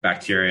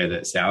bacteria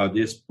that soured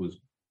this was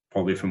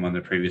probably from one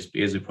of the previous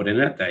beers we put in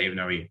it. That even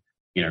though we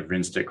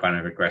rinsed it kind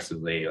of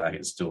aggressively, like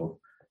it's still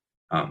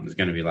there's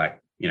going to be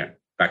like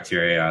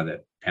bacteria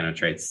that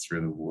penetrates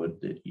through the wood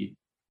that you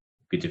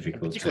be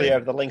difficult, particularly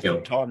over the length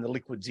of time the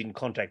liquid's in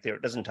contact there.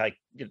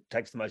 It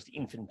takes the most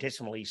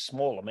infinitesimally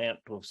small amount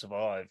to have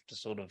survived to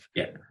sort of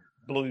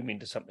bloom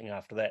into something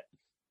after that.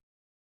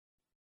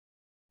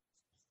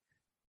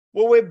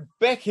 Well, we're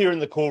back here in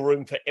the call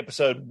room for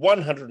episode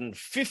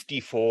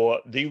 154,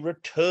 the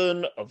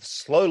return of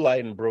Slow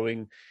Lane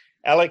Brewing.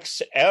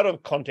 Alex, out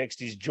of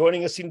context, is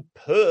joining us in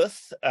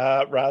Perth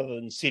rather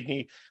than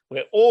Sydney.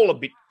 We're all a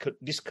bit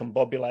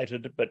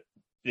discombobulated, but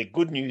the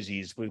good news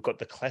is we've got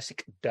the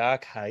classic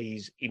dark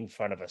haze in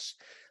front of us.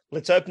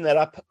 Let's open that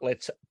up.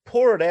 Let's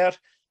pour it out.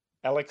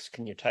 Alex,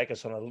 can you take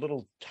us on a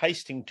little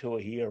tasting tour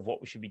here of what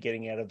we should be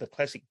getting out of the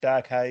classic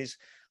dark haze?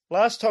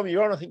 Last time you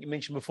were on, I think you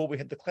mentioned before, we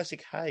had the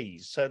classic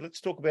haze. So let's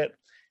talk about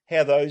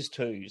how those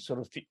two sort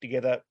of fit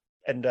together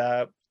and,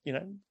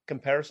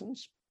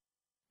 comparisons.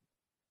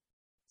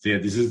 So yeah,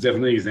 this is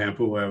definitely an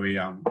example where we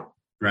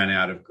ran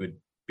out of good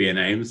beer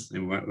names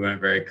and we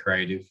weren't very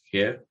creative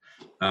here.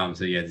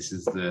 This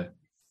is the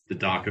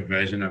darker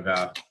version of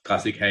our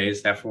classic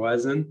haze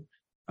Hefeweizen,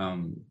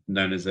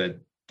 known as a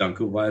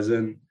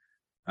Dunkelweizen,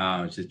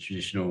 which is a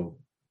traditional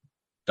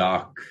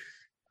dark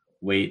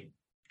wheat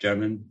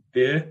German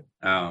beer.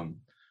 So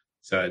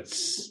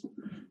it's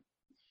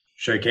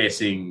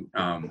showcasing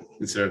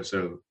instead of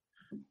sort of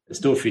it's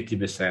still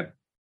 50%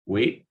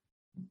 wheat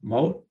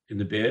malt in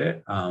the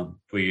beer.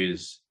 We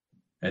use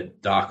a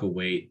darker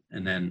wheat,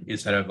 and then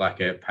instead of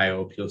like a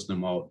pale Pilsner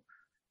malt,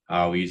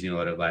 we're using a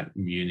lot of like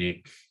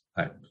Munich,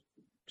 like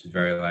which is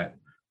very like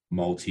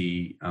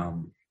malty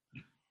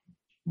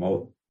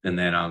malt, and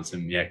then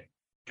some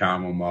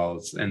caramel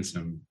malts and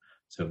some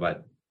sort of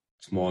like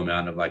small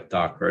amount of like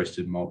dark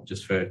roasted malt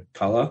just for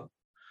color.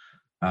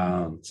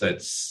 So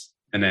it's,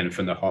 and then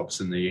from the hops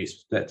and the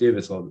yeast perspective,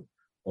 it's all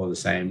the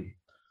same,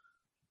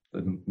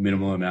 the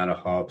minimal amount of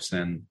hops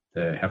and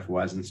the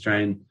Hefeweizen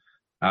strain.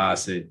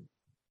 So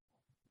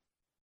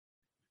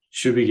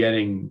should be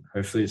getting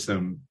hopefully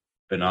some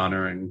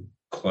banana and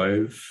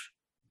clove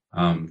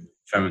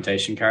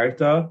fermentation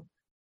character,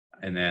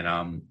 and then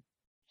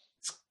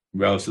it's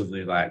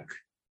relatively like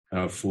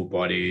kind of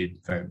full-bodied,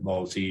 very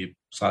malty,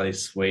 slightly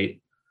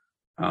sweet,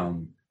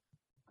 malt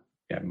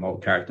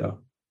character.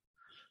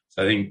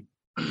 So I think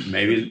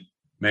maybe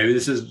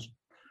this is,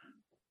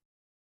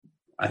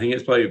 I think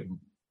it's probably a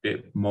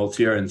bit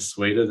maltier and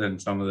sweeter than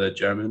some of the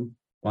German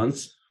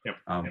ones. Yep.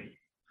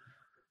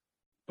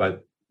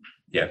 But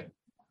yeah,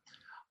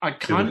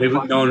 no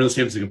one really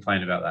seems to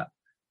complain about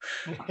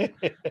that.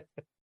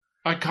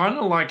 I kind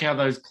of like how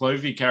those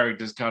clovey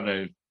characters kind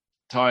of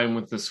tie in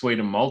with the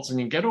sweeter malts, and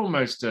you get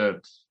almost a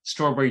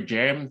strawberry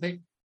jam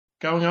thing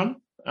going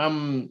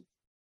on.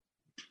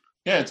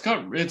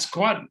 It's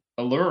quite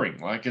alluring.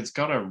 Like it's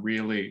got a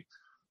really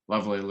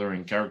lovely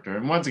alluring character,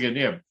 and once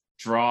again,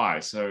 dry.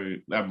 So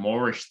that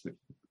Moorish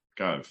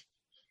kind of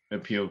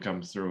appeal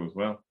comes through as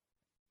well.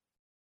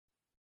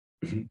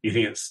 You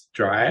think it's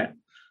dry?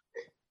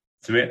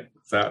 To me,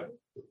 so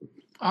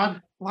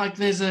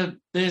there's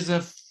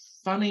a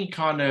funny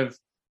kind of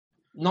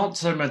not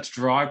so much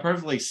dry,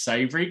 probably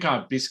savory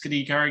kind of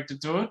biscuity character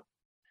to it.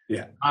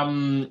 Yeah.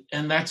 And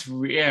that's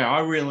I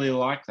really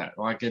like that.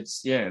 Like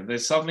it's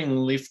there's something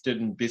lifted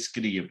and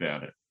biscuity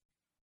about it.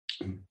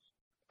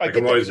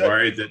 I'm always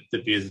worried that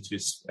the beers are too.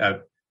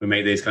 We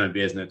make these kind of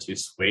beers and they're too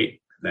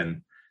sweet.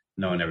 Then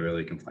no one ever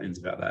really complains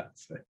about that.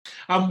 So.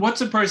 What's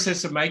the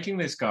process of making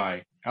this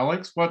guy,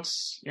 Alex? What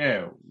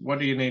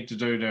do you need to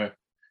do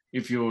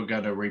if you're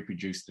going to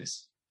reproduce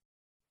this?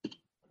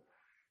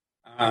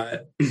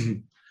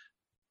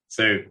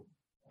 So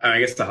I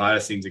guess the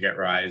hardest thing to get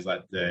right is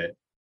like the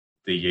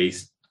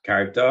yeast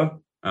character,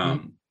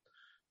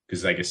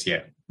 because I guess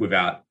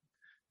without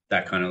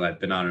that kind of like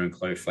banana and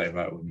clove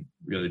flavor, it wouldn't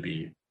really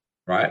be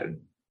right.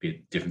 It'd be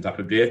a different type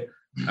of beer.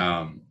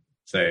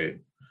 So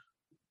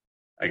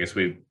I guess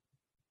we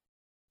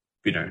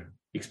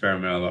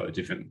experiment a lot with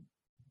different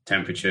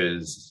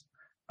temperatures,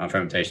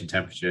 fermentation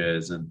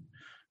temperatures, and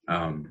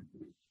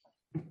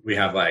we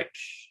have like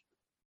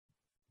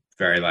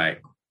very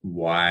like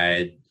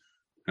wide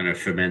kind of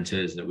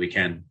fermenters that we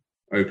can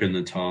open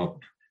the top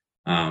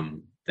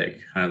that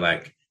kind of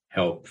like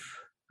help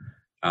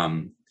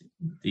the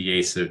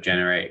yeast sort of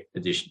generate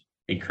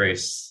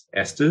increase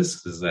esters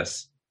because there's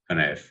less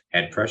kind of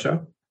head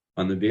pressure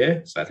on the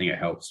beer. So I think it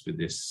helps with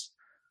this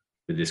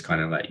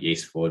kind of like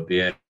yeast forward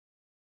beer.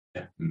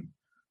 And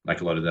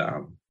like a lot of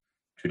the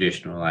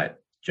traditional like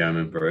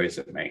German breweries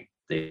that make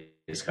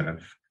these kind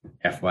of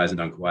Hefeweizen and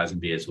Dunkelweizen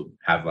beers will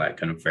have like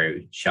kind of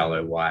very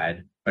shallow,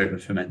 wide open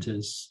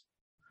fermenters.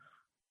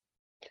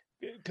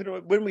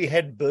 When we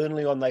had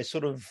Burnley on, they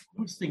sort of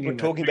were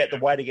talking about the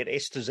way to get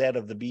esters out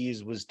of the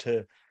beers was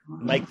to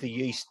make the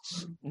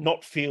yeasts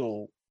not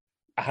feel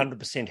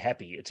 100%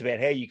 happy. It's about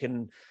how you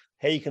can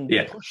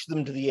push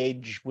them to the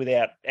edge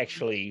without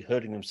actually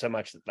hurting them so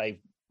much that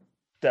they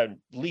don't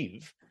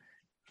live.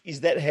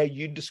 Is that how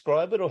you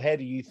describe it, or how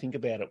do you think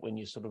about it when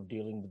you're sort of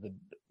dealing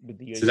with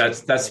the yeast? So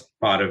that's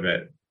part of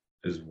it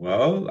as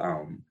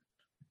well.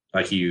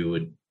 Like you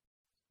would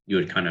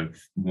kind of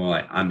more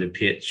like under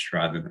pitch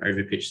rather than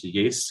over pitch the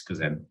yeast, because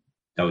then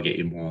they'll get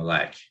you more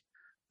like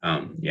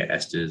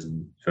esters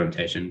and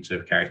fermentation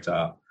to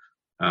character.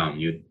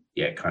 You'd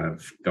kind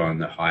of go on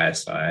the higher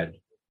side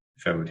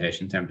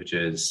fermentation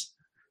temperatures.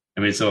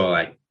 I mean, it's all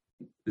like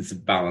it's a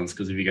balance,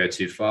 because if you go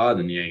too far,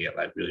 then you get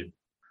like really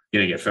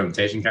get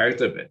fermentation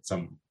character, but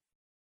some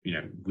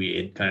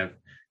weird kind of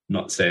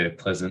not so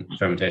pleasant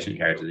fermentation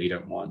character that you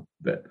don't want.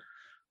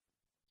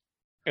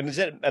 And is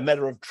that a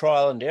matter of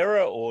trial and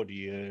error, or do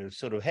you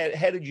sort of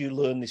how did you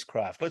learn this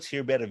craft? Let's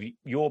hear about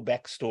your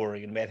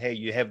backstory and about how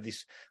you have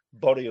this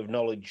body of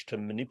knowledge to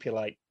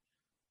manipulate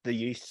the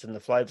yeasts and the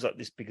flavors like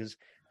this, because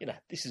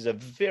this is a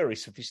very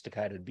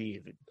sophisticated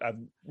beer that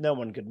no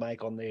one could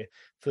make on their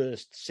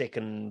first,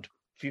 second,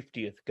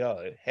 50th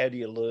go. How do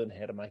you learn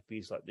how to make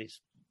beers like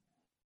this?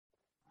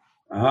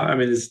 I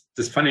mean,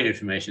 there's plenty of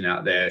information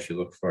out there if you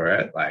look for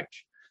it. Like,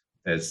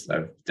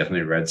 I've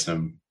definitely read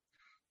some,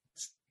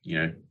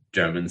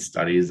 German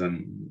studies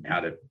on how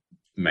to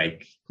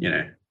make,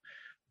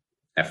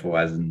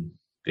 Hefeweizen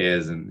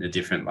beers and the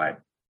different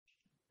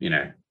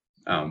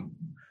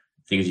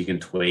things you can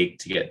tweak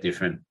to get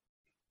different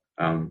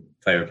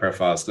flavor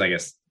profiles. So I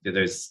guess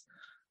there's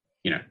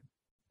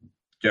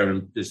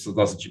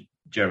lots of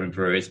German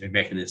breweries have been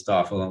making this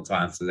style for a long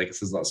time. So I guess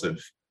there's lots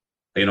of,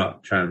 they're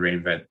not trying to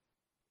reinvent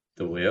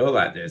the wheel.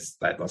 Like there's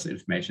like lots of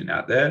information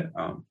out there.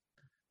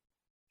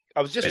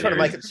 I was just trying to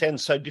make it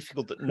sound so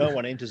difficult that no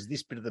one enters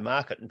this bit of the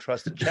market and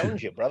tries to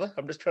challenge you, brother.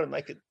 I'm just trying to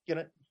make it,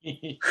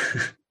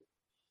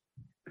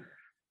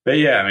 But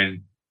yeah, I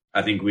mean,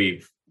 I think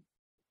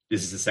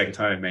this is the second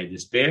time I've made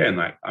this beer, and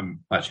like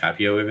I'm much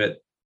happier with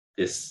it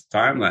this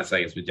time. Like, so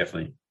I guess we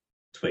definitely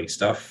tweaked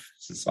stuff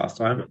since last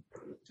time.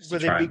 Were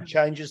there big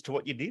changes to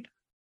what you did?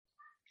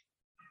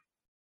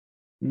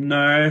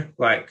 No,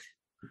 like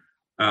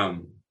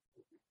one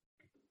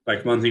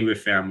thing we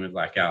found with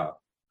like our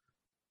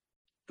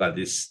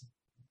this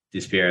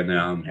beer and the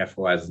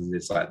Hefeweizen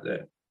is like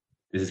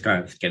this is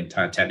kind of getting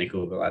kind of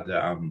technical, but like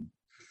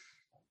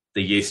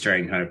the yeast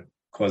strain kind of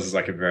causes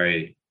like a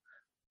very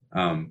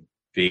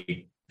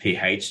big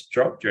pH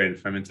drop during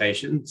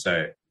fermentation,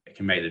 so it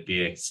can make the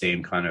beer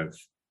seem kind of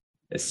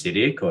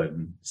acidic or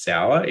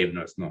sour, even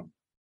though it's not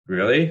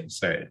really.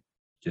 So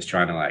just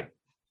trying to like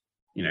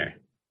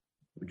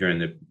during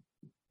the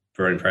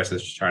brewing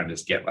process, just trying to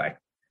just get like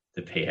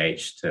the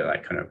pH to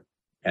like kind of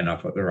end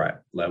up at the right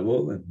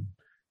level and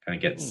kind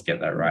of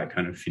get that right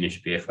kind of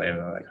finished beer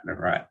flavor, that kind of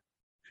right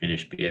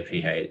finished beer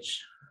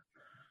pH.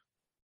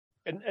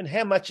 And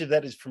how much of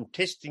that is from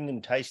testing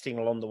and tasting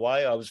along the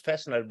way? I was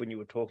fascinated when you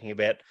were talking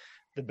about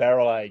the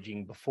barrel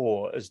aging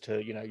before, as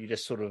to, you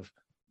just sort of,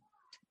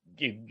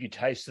 you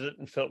tasted it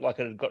and felt like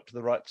it had got to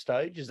the right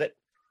stage. Is that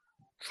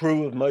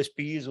true of most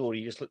beers, or do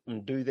you just let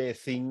them do their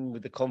thing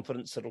with the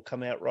confidence that it'll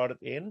come out right at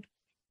the end?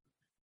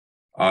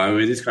 I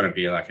mean, this kind of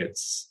beer, like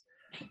it's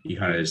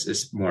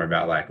more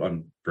about like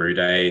on brew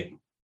day,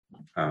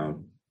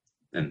 and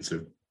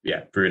so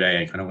brew day,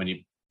 and kind of when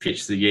you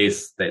pitch the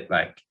yeast, that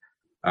like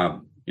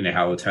how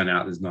it will turn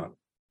out. There's not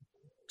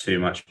too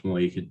much more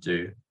you could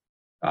do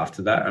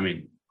after that. I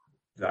mean,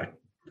 like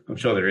I'm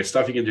sure there is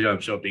stuff you can do.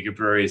 I'm sure bigger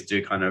breweries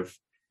do kind of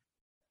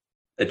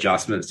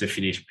adjustments to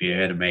finished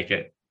beer to make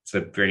it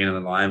to bring it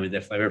in line with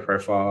their flavor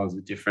profiles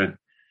with different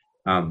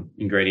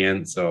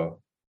ingredients, or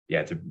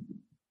to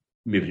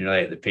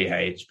manipulate the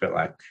pH. But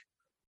like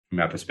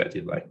from our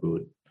perspective, like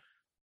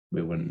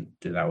we wouldn't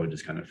do that. We'd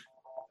just kind of.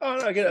 Oh,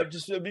 no, again, I'm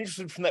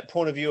interested from that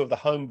point of view of the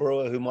home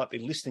brewer who might be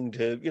listening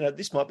to,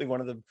 this might be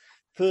one of the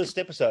first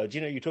episodes.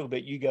 You talk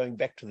about you going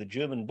back to the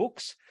German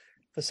books.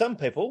 For some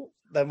people,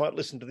 they might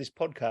listen to this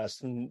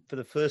podcast and for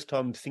the first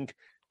time think,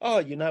 oh,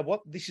 you know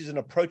what? This is an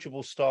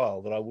approachable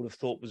style that I would have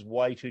thought was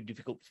way too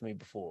difficult for me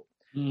before.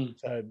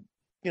 So,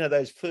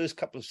 those first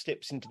couple of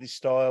steps into this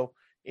style,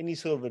 any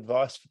sort of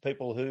advice for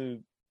people who,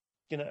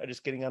 are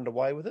just getting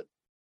underway with it?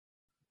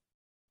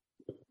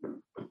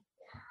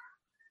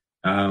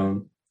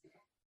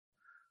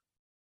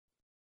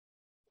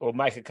 Or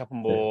make a couple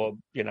more,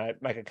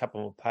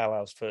 pale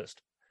ales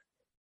first.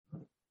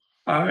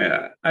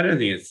 I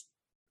think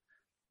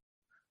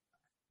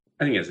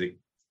it's a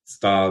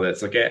style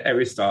that's like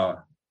every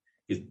style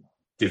is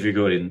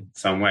difficult in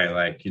some way.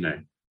 Like,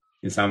 in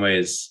some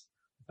ways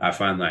I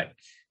find like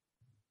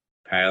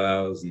pale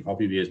ales and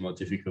hoppy beer is more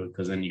difficult,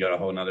 because then you got a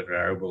whole nother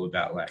variable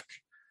about like,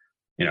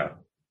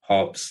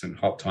 hops and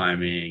hop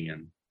timing,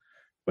 and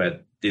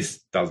where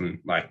this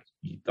doesn't, like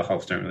the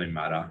hops don't really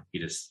matter. You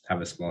just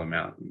have a small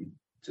amount and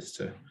just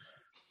to,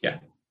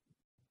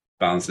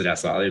 balance it out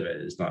slightly, but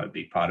it's not a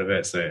big part of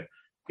it. So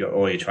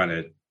you're trying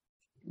to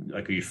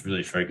like you've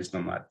really focused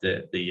on like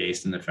the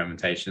yeast and the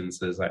fermentation.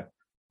 So there's like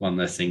one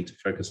less thing to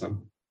focus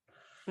on.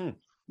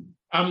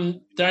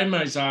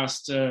 Damo's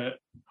asked a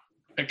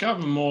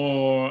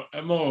more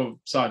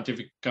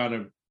scientific kind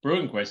of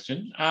brewing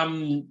question.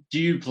 Do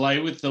you play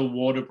with the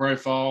water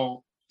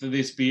profile for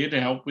this beer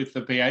to help with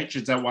the pH?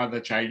 Is that one of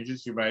the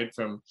changes you made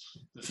from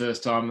the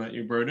first time that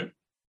you brewed it?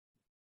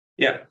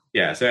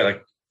 Yeah. So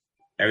like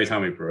every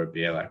time we brew a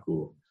beer, like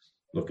we'll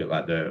look at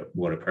like the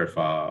water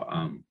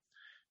profile.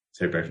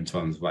 So both in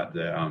terms of like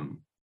the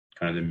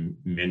kind of the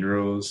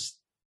minerals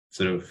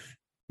sort of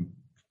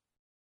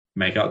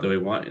makeup that we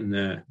want in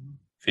the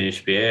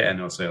finished beer,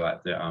 and also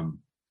like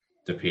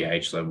the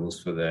pH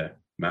levels for the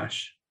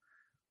mash.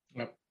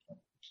 Yep.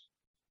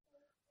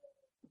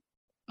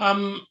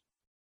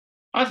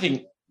 I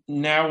think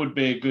now would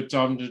be a good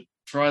time to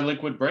try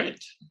Liquid Bread.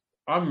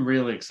 I'm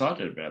really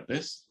excited about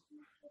this.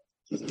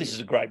 This is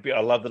a great beer.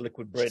 I love the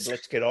Liquid Bread.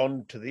 Let's get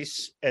on to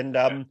this. And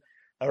a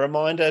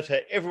reminder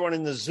to everyone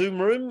in the Zoom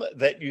room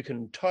that you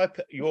can type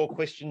your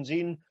questions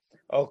in.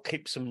 I'll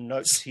keep some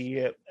notes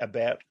here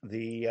about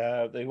the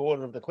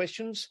order of the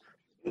questions,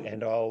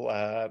 and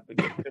I'll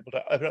get people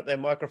to open up their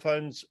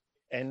microphones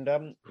and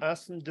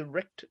ask them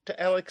direct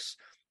to Alex.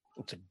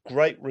 It's a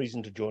great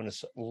reason to join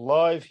us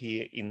live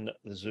here in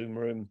the Zoom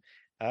room.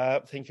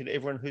 Thank you to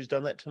everyone who's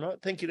done that tonight.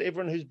 Thank you to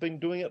everyone who's been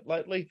doing it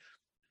lately.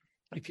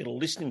 If you're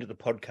listening to the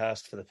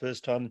podcast for the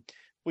first time,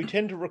 we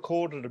tend to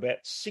record at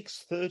about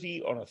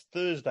 6:30 on a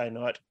Thursday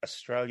night,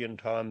 Australian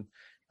time.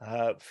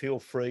 Feel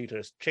free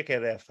to check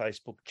out our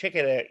Facebook, check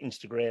out our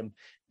Instagram, and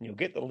you'll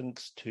get the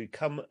links to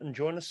come and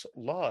join us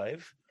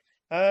live.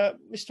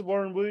 Mr.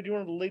 Warren Wu, do you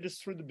want to lead us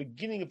through the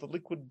beginning of the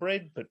Liquid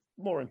Bread? But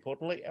more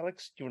importantly,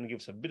 Alex, do you want to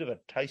give us a bit of a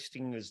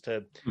tasting as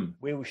to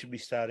where we should be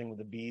starting with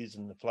the beers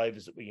and the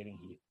flavours that we're getting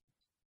here?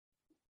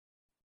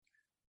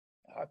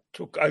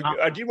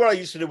 I did what I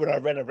used to do when I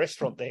ran a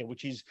restaurant there,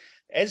 which is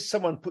as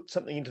someone put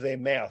something into their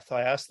mouth,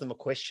 I asked them a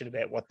question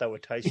about what they were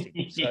tasting.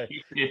 So,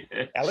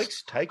 yeah.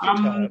 Alex, take your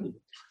time.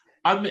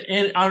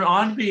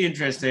 I'd be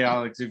interested,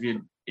 Alex, if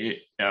you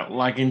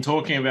like in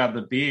talking about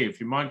the beer, if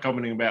you mind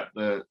commenting about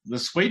the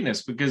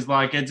sweetness, because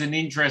like it's an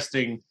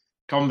interesting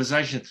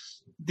conversation.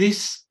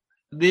 The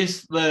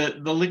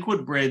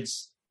Liquid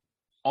Bread's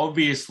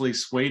obviously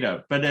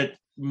sweeter, but it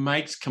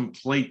makes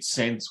complete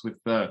sense with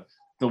the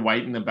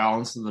weight and the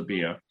balance of the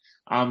beer.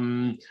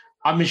 I'm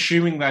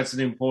assuming that's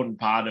an important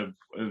part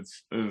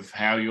of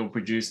how you're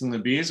producing the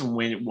beers and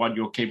what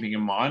you're keeping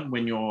in mind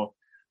when you're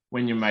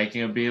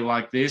making a beer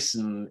like this,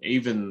 and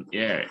even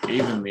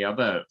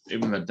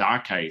the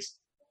dark haze.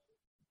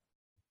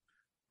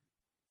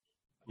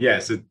 Yeah,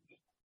 so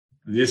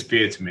this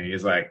beer to me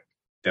is like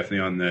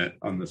definitely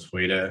on the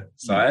sweeter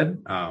side.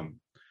 And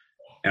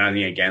I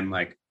think again,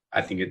 like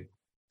I think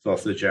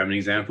lots of the German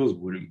examples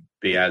wouldn't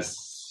be as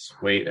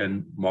sweet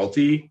and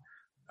malty.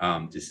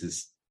 This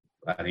is,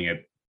 I think,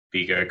 a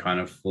bigger kind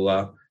of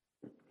fuller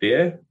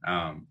beer,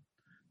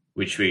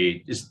 which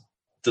we just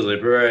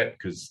deliberate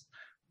because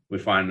we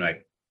find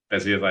like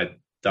basically like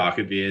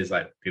darker beers,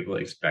 like people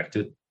expect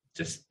it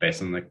just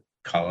based on the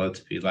color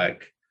to be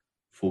like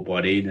full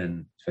bodied,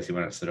 and especially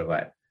when it's sort of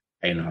like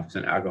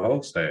 8.5%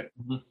 alcohol. So,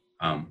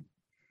 kind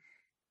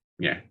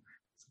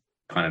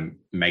of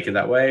make it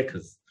that way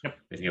because I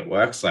think it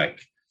works.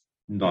 Like,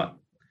 not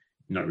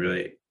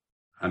really.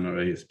 I'm not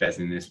really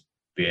expecting this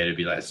beer to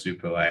be like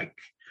super like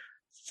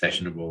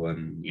sessionable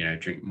and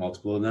drink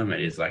multiple of them.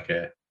 It is like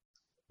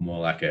more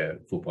like a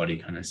full body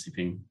kind of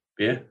sipping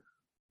beer.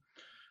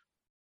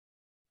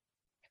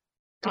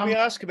 Can we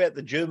ask about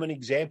the German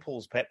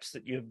examples, perhaps,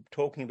 that you're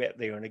talking about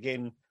there? And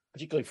again,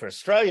 particularly for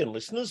Australian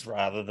listeners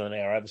rather than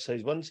our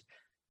overseas ones,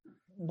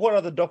 what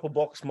other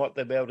Doppelbocks might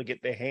they be able to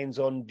get their hands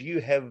on? Do you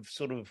have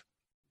sort of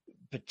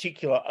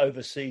particular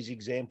overseas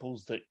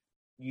examples that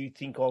you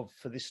think of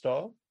for this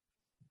style?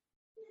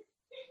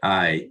 So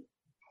I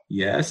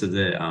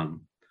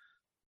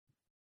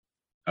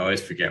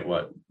always forget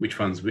which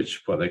one's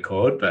what they're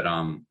called, but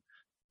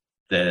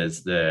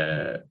there's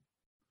the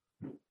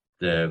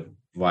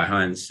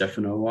Weiheim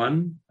Stefano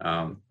one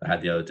I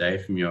had the other day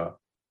from your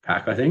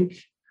pack, I think.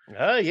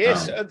 Oh,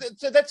 yes.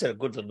 So that's a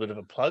good little bit of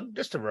a plug.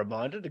 Just a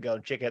reminder to go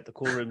and check out the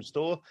Cool Room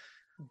store.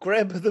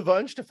 Grab the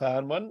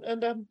Weihenstephan one.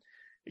 And are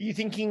you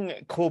thinking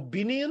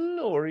Corbinian,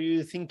 or are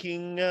you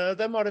thinking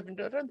they might have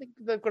been? I don't think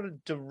they've got a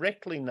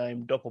directly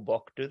named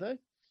Doppelbock, do they?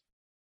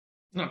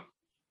 No.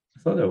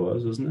 I thought there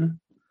was, wasn't there?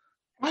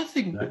 I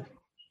think... No.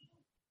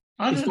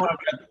 I don't know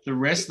about the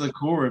rest of the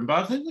Cool Room, but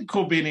I think the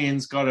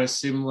Corbinian's got a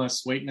similar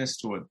sweetness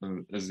to it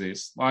as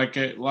this. Like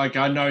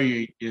I know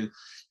you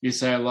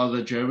say a lot of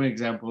the German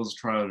examples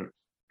are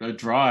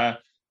drier.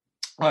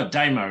 Oh,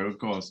 Damo, of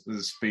course, is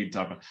a speed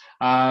tupper.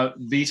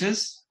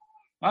 Vitus.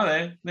 Oh,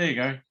 there you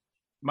go.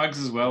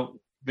 Mugs as well.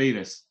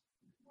 Vitus.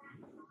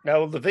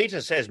 Now, the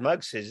Vitus, as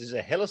Mug says, is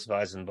a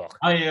Hellesweizenbock.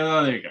 Oh,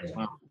 yeah, there you go.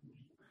 Well,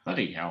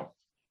 bloody hell.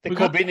 The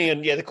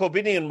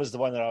Corbinian was the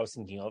one that I was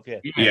thinking of, yeah.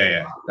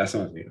 Yeah, that's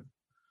what I was thinking.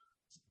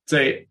 So,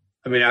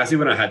 I mean, actually,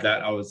 when I had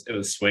that, it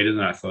was sweeter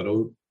than I thought it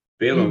would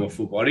be, a little more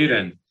full-bodied.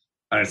 And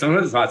I don't know,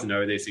 sometimes it's hard to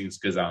know these things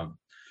because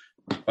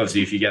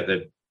obviously if you get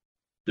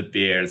the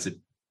beer, it's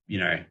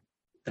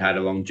had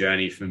a long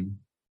journey from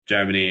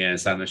Germany and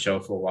sat on the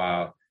shelf for a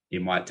while,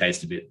 it might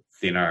taste a bit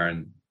thinner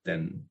and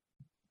than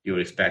you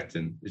would expect,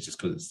 and it's just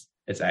because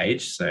it's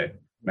aged. So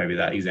maybe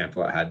that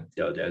example I had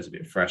the other day was a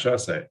bit fresher.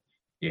 So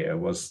yeah, it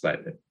was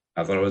like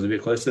I thought it was a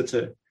bit closer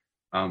to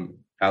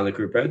our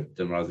liquor bread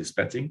than what I was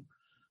expecting.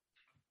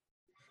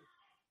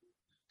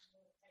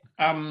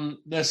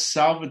 The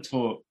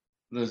Salvatore,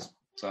 the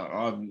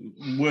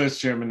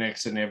worst German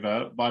accent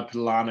ever by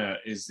Pilana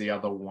is the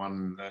other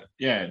one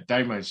that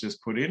Damo's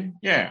just put in.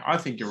 Yeah, I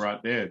think you're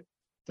right there,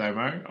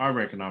 Damo. I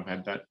reckon I've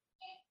had that.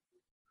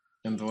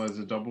 And there's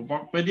a double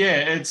bock. But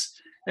yeah,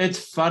 it's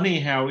funny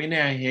how in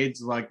our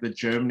heads, like the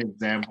German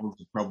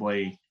examples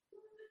probably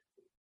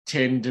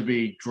tend to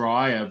be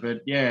drier,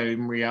 but yeah,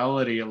 in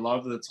reality, a lot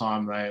of the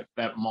time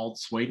that malt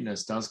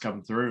sweetness does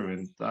come through.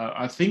 And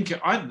I think your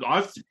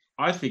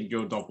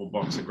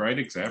Doppelbock's a great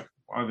example.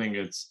 I think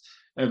it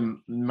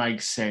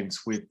makes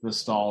sense with the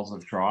styles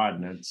I've tried,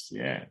 and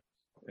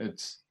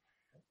it's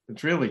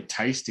really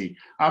tasty.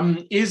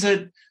 Is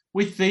it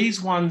with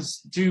these ones?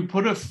 Do you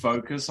put a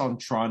focus on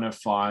trying to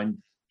find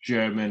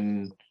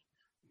German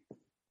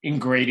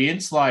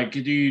ingredients? Like,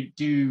 do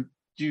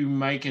you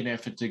make an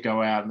effort to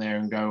go out there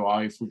and go,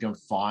 if we can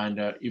find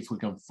the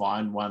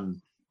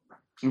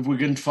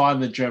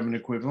German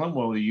equivalent,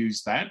 we'll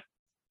use that?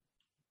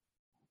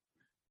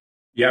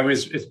 Yeah, I mean,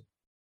 it's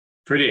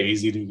pretty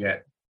easy to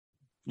get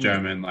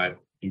German like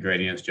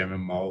ingredients, German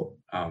malt.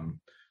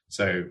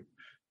 So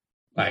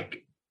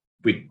like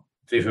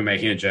if we're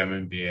making a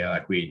German beer,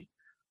 like we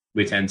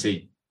tend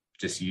to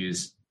just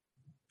use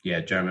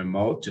German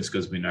malt just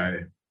because we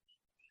know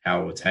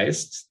how it will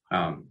taste.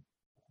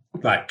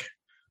 Like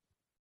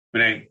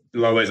when a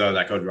lot of ways I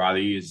would rather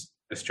use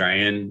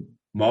Australian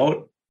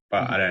malt,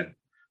 but I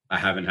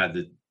haven't had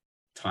the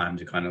time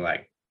to kind of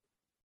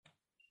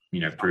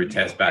brew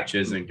test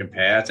batches and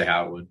compare to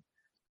how it would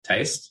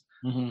taste.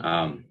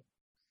 But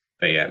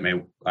yeah,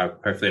 maybe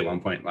hopefully at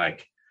one point,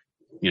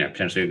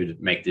 potentially we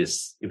could make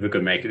this, if we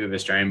could make it with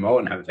Australian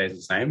malt and have it taste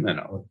the same, then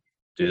I would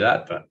do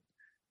that. But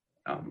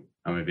I'm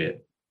a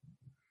bit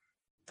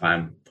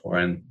time poor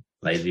and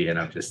lazy, and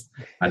I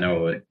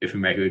know if we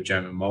make it with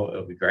German malt,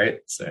 it'll be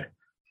great. So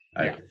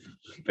I've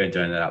been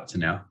doing that up to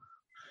now.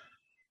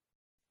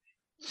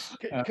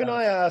 Can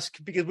I ask,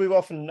 because we've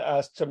often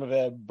asked some of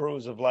our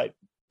brewers of late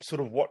sort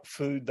of what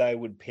food they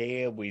would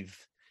pair with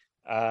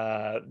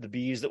the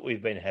beers that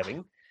we've been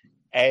having,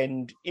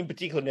 and in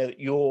particular now that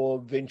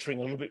you're venturing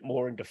a little bit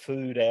more into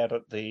food out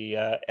at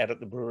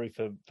the brewery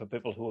for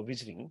people who are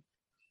visiting,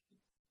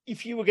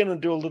 if you were going to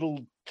do a little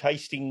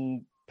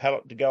tasting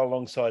palette to go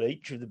alongside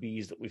each of the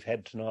beers that we've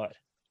had tonight,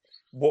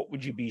 what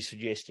would you be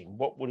suggesting?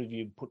 What would have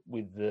you put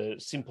with the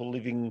Simple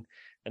Living,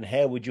 and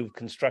how would you have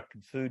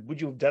constructed food?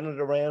 Would you have done it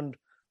around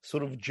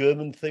sort of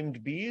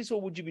German-themed beers,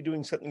 or would you be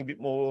doing something a bit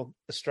more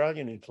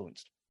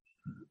Australian-influenced?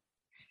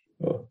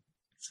 Oh,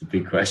 it's a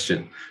big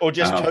question. Or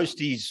just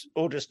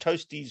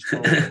toasties,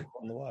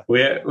 from the way.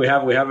 We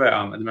have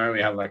at the moment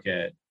we have like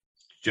a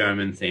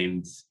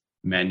German-themed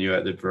menu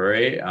at the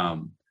brewery,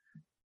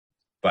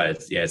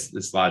 but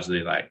it's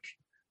largely like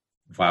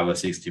 5 or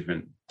 6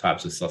 different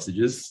types of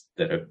sausages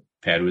that are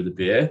paired with the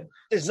beer.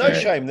 There's no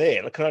shame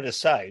there. Can I just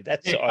say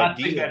that's ideal. I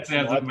think that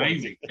sounds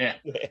amazing. Yeah.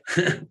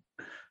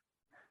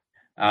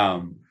 So I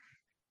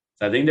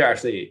think they're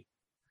actually,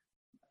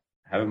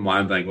 I have a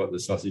mind blank what the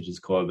sausage is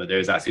called, but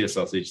there's actually a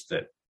sausage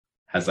that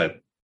has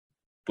like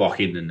Bock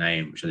in the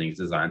name, which I think is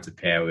designed to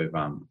pair with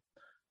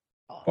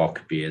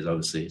Bock beers,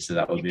 obviously. So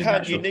that would be a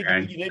natural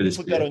pairing. You need to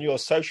put that on your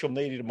social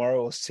media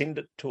tomorrow, or send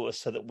it to us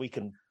so that we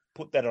can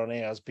put that on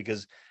ours,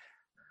 because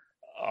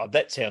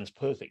that sounds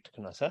perfect.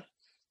 Can I say?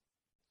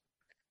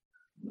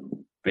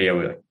 But yeah,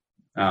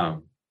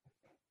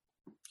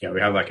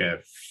 we have like a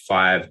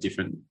 5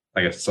 different,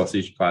 like a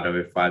sausage platter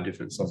with 5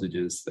 different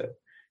sausages that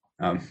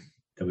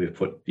we've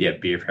put beer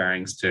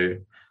pairings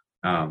to.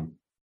 But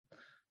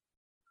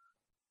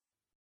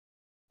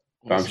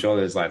I'm sure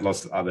there's like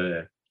lots of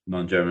other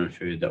non-German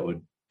food that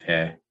would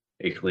pair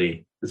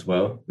equally as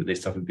well with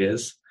these type of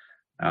beers.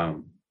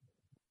 Definitely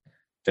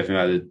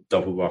like the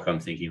Doppelbock,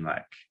 I'm thinking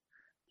like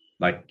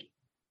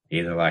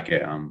either like a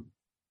kind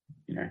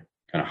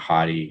of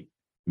hearty,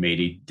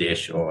 meaty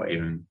dish, or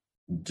even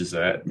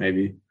dessert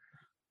maybe.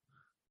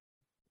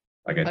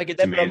 I get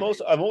that, but I'm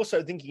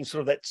also thinking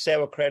sort of that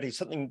sauerkraut,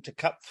 something to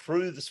cut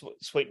through the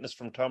sweetness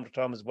from time to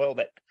time as well.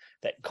 That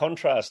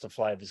contrast of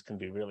flavors can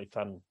be really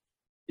fun.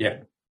 Yeah.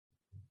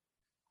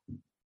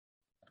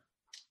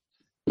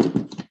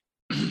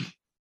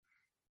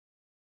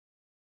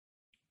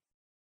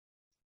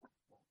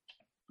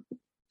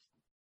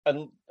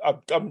 And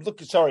I'm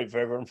looking. Sorry for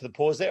everyone for the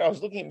pause there. I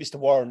was looking at Mr.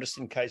 Warren just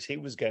in case he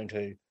was going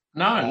to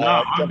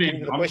jump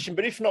into the question.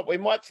 But if not, we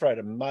might throw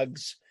to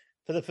Mugs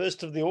for the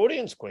first of the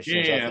audience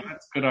questions. Yeah,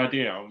 that's a good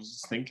idea. I was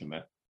just thinking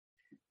that.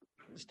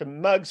 Mr.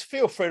 Muggs,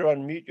 feel free to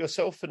unmute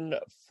yourself and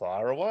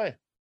fire away.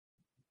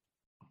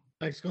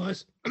 Thanks,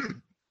 guys.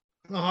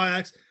 Hi,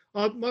 Alex.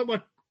 I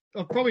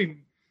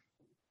probably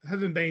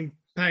haven't been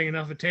paying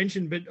enough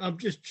attention, but I'm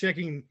just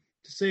checking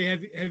to see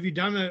have you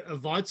done a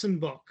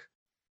Weizenbock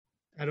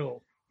at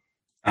all?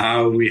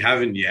 We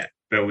haven't yet,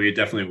 but we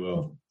definitely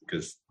will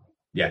because,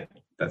 yeah,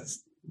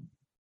 that's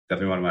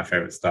definitely one of my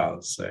favorite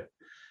styles. So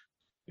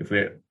if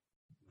we'll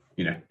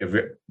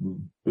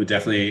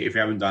definitely, if we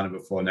haven't done it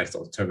before next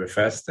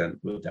Oktoberfest, then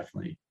we'll do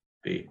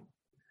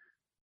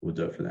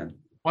it for then.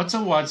 What's a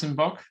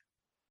Weizenbock?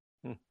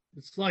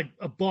 It's like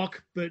a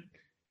Bock, but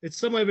it's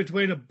somewhere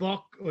between a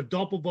Bock or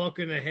Doppelbock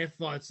and a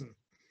Hefeweizen.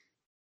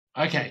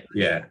 Okay.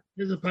 Yeah.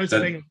 As opposed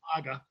to being a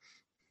lager.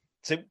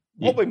 So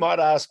what we might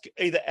ask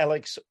either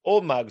Alex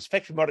or Mugs, in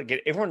fact, we might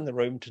get everyone in the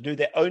room to do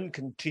their own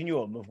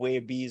continuum of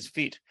where beers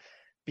fit.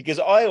 Because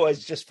I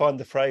always just find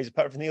the phrase,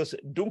 apart from the else,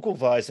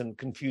 Dunkelweizen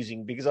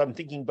confusing because I'm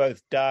thinking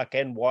both dark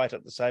and white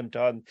at the same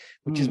time,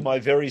 which is my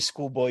very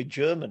schoolboy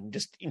German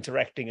just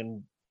interacting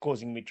and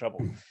causing me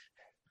trouble.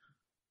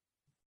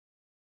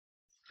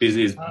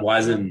 Is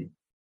Weizen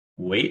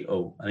wheat?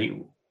 Or I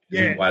think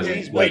Weizen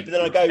is wheat. But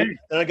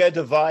then I go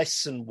to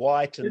Weiss and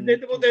white. And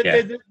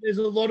there's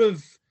a lot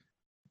of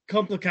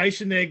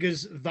complication there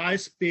because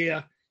Weiss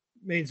beer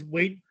means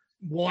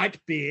white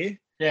beer.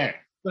 Yeah.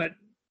 But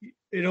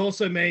it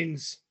also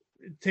means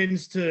it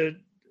tends to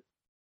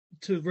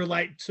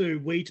relate to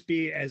wheat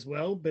beer as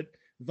well. But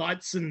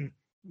Weizen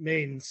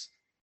means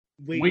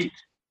wheat.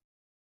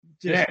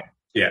 Yeah.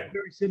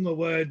 Very similar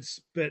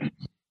words, but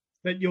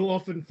you'll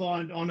often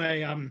find on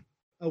a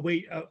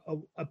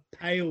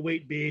pale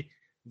wheat beer,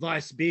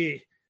 Weiss beer,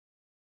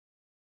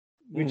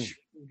 which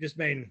just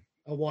mean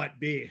a white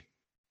beer.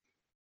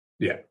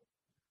 Yeah.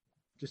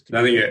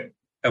 I think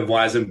a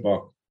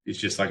Weizenbock is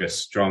just like a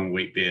strong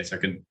wheat beer, so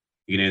you can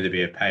either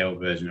be a pale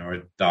version or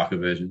a darker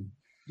version.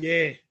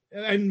 Yeah,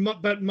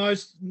 but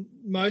most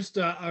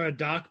are a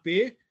dark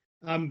beer.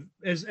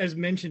 As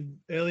mentioned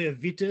earlier,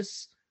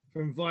 Vitus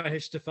from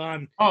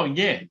Weihenstephan. Oh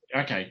yeah,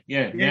 okay,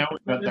 yeah. Now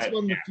we've got that's that.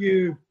 one of the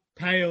few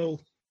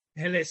pale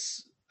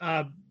Helles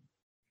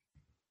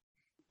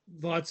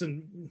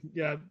Weizen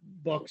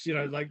box.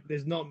 Like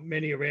there's not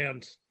many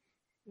around.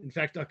 In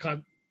fact, I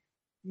can't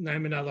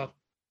name another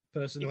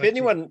person. If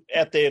anyone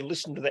out there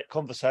listened to that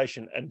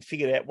conversation and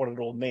figured out what it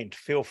all meant,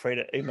 feel free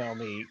to email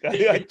me.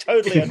 I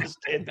totally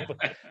understand.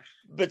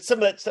 But some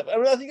of that stuff,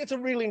 I think it's a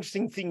really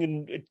interesting thing,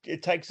 and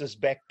it takes us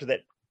back to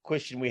that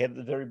question we had at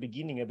the very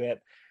beginning about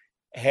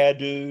how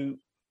do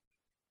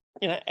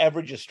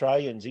average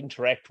Australians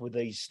interact with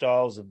these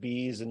styles of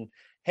beers, and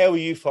how are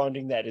you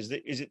finding that?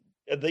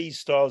 Are these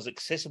styles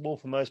accessible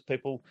for most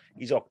people?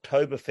 Is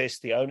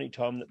Oktoberfest the only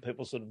time that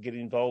people sort of get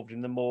involved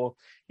in them, or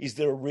is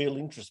there a real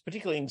interest,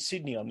 particularly in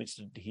Sydney? I'm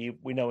interested to hear.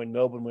 We know in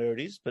Melbourne where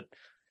it is, but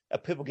are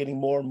people getting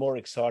more and more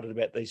excited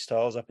about these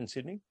styles up in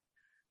Sydney?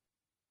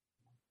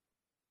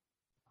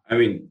 I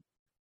mean,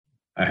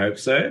 I hope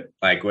so.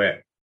 I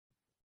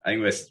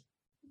think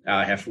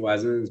our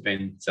Hefeweizen has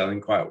been selling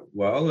quite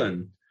well,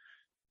 and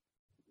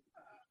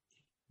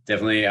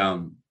definitely,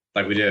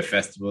 we did a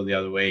festival the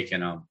other week,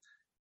 and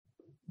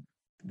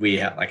we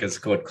had it's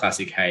called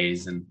Classic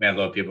Haze, and we had a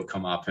lot of people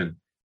come up and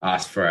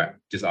ask for it.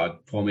 Just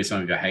pour me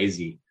some of your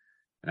hazy,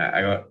 and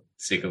I got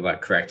sick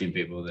of correcting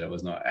people that it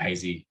was not a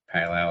hazy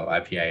pale ale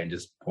IPA, and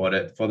just poured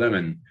it for them.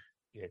 And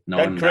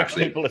don't correct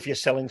people if you're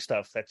selling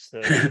stuff. That's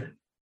the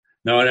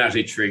no one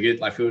actually triggered.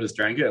 People just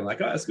drank it and oh,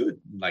 that's good.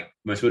 Most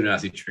people didn't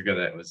actually trigger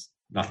that it was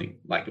nothing.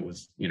 It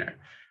was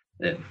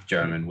the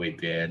German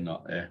wheat beer,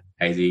 not a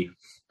hazy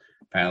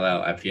pale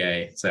ale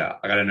IPA. So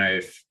I don't know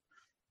if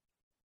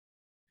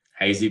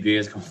hazy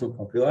beers become more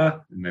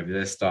popular, and maybe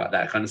they start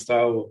that kind of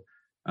style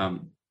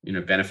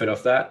benefit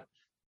off that.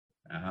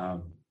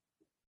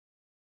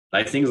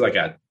 Things like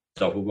a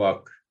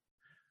Doppelbock,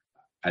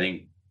 I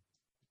think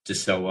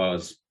just so well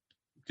as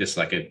just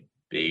a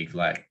big,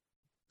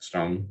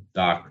 strong,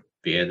 dark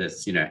beer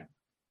that's, a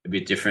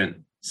bit different.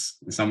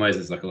 In some ways,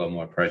 it's a lot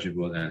more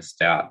approachable than a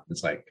stout.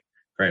 It's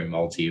very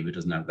malty, but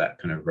doesn't have that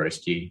kind of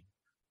roasty,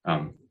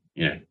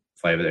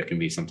 flavor that can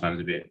be sometimes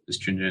a bit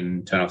astringent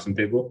and turn off some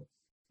people.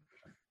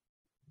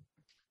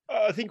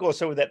 I think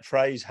also with that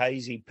phrase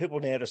hazy, people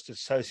now just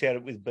associate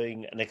it with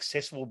being an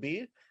accessible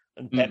beer,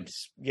 and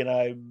perhaps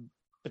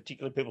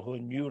particularly people who are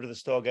newer to the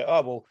style go,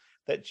 oh well,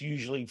 that's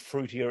usually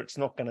fruitier. It's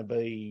not going to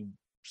be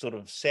sort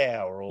of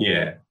sour.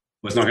 Well,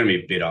 it's not going to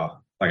be bitter.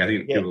 I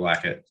think people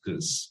like it because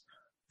it's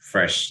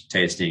fresh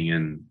tasting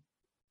and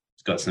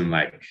it's got some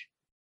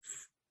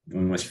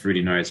almost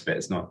fruity notes, but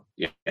it's not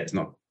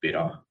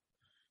bitter.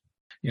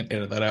 You can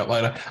edit that out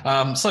later.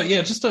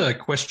 Just a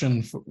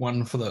question,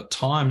 one for the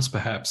Times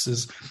perhaps,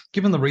 is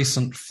given the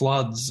recent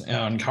floods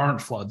and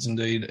current floods,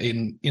 indeed,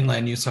 in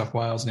inland New South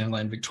Wales and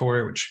inland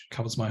Victoria, which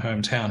covers my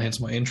hometown, hence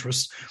my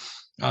interest,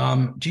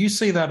 do you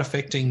see that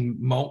affecting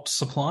malt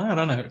supply? I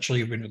don't know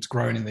actually when it's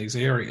grown in these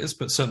areas,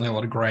 but certainly a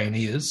lot of grain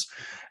is,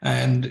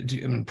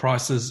 and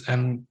prices,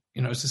 and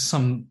is this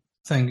something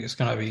that's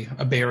going to be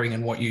a bearing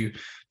in what you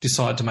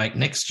decide to make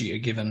next year,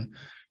 given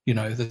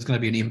there's going to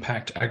be an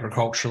impact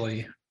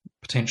agriculturally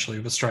potentially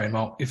of Australian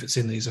malt if it's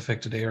in these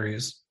affected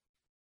areas?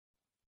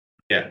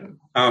 Yeah.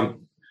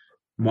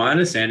 My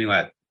understanding,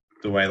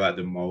 the way like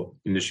the malt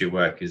industry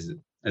work is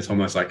it's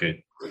almost like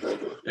a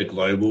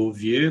global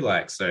view.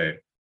 Like, so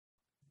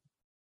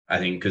I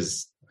think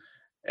because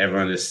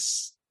everyone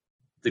is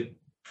the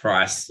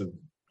price of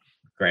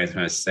grains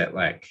kind of set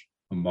like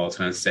a malt's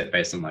kind of set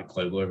based on like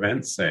global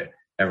events. So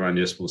everyone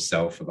just will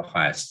sell for the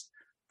highest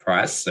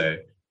price. So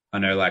I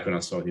know like when I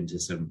was talking to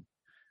some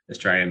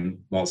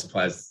Australian malt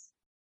suppliers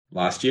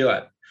last year,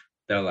 like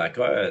they were like,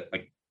 oh,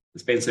 like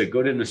it's been so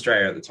good in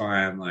Australia at the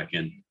time, like,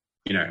 and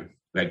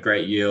we had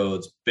great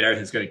yields, but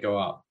everything's going to go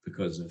up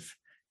because of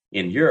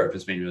in Europe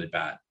it's been really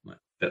bad.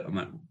 I'm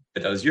like,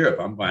 but that was Europe.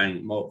 I'm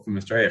buying malt from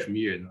Australia from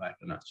you, and they're like,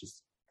 no, it's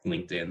just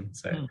linked in.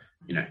 So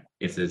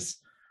if there's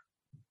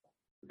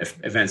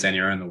events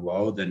anywhere in the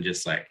world, then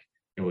just like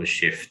it will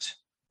shift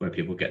where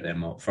people get their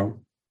malt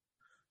from.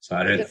 So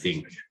I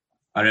think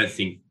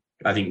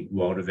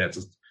world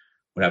events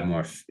would have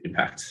more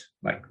impact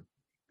like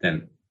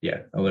than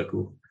a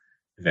local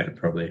event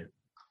probably.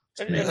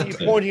 And you're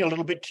pointing a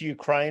little bit to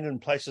Ukraine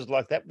and places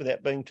like that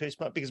without being too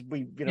smart, because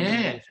we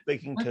were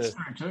speaking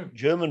to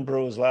German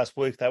brewers last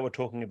week. They were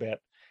talking about,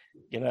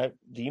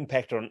 the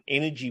impact on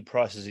energy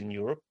prices in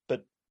Europe,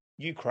 but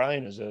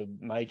Ukraine is a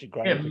major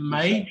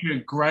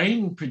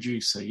grain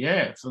producer.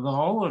 For the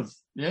whole of,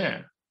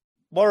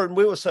 Warren,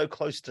 we were so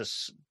close to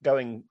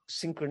going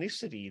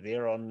synchronicity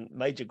there on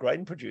major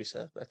grain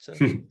producer. That's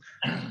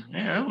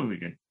that would be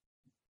good.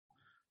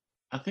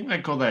 I think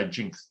they call that a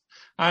jinx.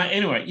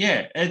 Anyway,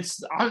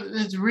 it's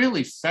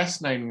really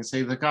fascinating to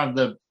see the kind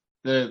of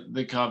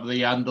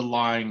the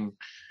underlying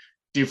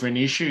different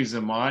issues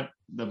that might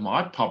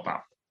pop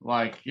up.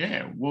 Like,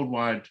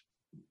 worldwide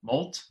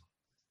malt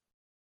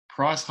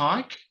price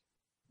hike.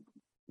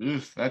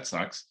 Oof, that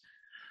sucks.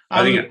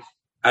 I think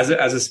as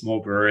a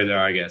small brewery, though,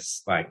 I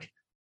guess like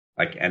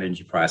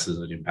energy prices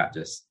would impact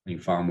us, I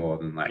think, far more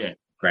than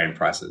grain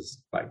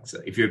prices. Like, so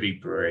if you're a big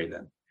brewery,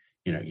 then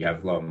you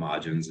have lower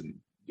margins and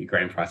your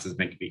grain prices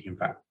make a big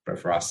impact. But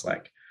for us,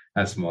 like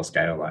at a small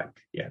scale,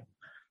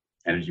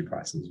 energy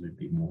prices would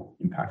be more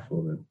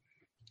impactful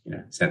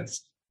than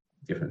sense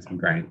difference in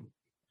grain.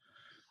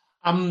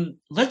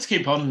 Let's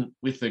keep on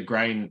with the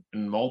grain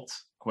and malt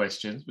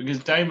questions, because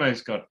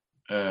Damo's got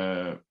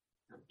a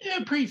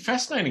pretty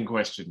fascinating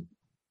question.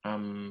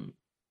 Damo,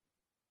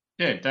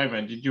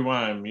 did you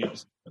want to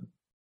mute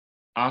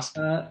ask?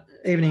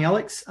 Evening,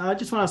 Alex. I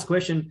just want to ask a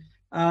question.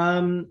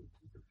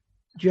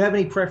 Do you have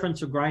any preference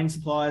for grain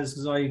suppliers?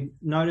 Because I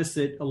noticed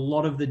that a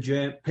lot of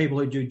the people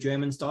who do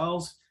German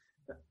styles,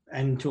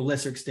 and to a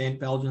lesser extent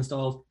Belgian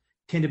styles,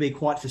 tend to be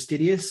quite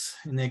fastidious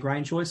in their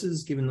grain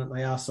choices, given that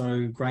they are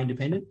so grain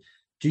dependent.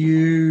 Do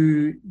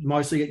you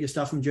mostly get your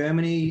stuff from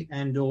Germany,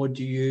 or are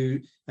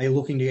you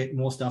looking to get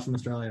more stuff from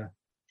Australia?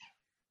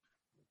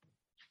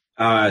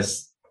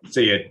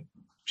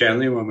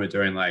 Generally when we're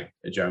doing like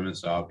a German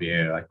style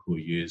beer, like we'll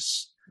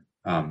use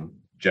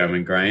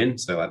German grain.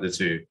 So like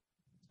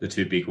the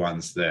two big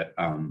ones that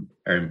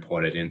are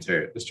imported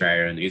into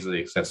Australia and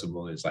easily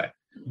accessible is like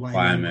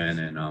Weyermann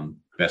and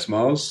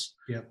Westmalle.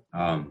 Yep.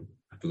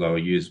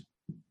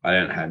 I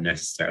don't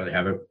necessarily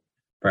have a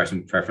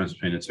preference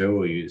between the two.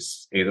 We'll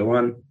use either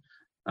one.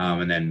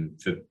 And then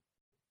for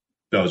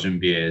Belgian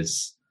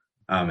beers,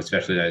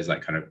 especially those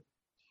like kind of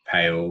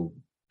pale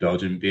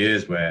Belgian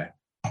beers where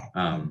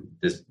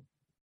there's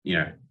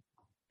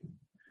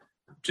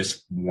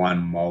just one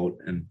malt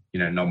and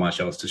not much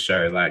else to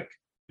show, like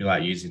we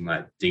like using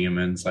like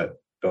Dingemans, like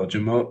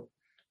Belgian malt.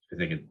 I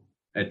think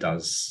it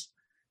does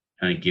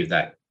kind of give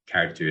that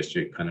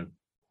characteristic kind of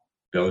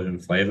Belgian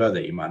flavor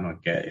that you might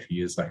not get if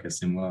you use like a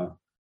similar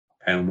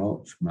pale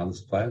malt from other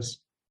suppliers.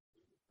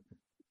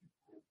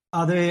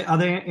 Are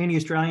there any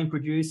Australian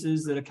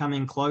producers that are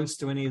coming close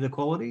to any of the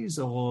qualities,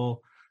 or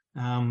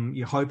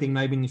you're hoping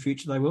maybe in the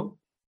future they will?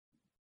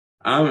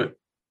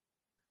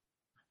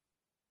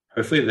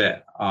 Hopefully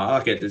there are.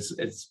 Like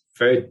it's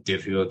very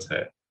difficult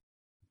to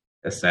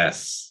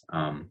assess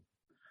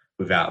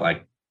without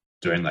like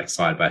doing like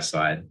side by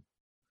side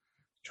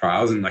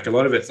trials, and like a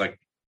lot of it's like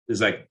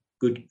there's like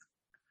good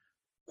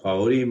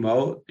quality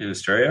malt in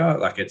Australia.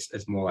 Like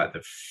it's more like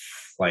the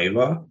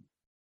flavor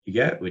you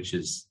get, which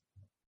is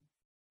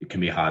it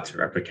can be hard to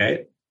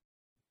replicate.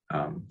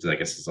 So I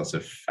guess there's lots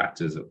of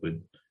factors that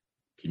would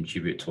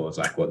contribute towards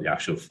like what the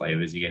actual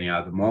flavors you're getting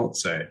out of the malt.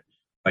 So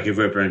like if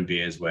we're brewing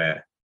beers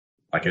where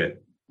like a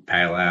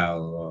pale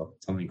ale or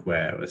something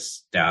where it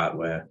was stout,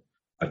 where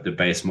like the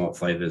base malt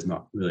flavor is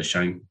not really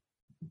shining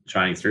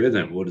through,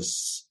 then we'll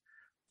just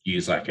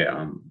use like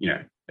a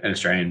an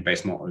Australian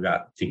base malt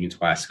without thinking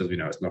twice, because we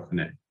know it's not going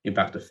to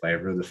impact the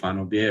flavor of the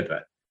final beer.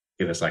 But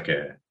if it's like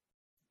a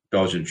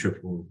Belgian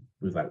triple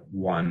with like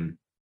one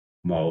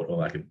malt, or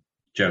like a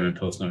German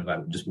Pilsner with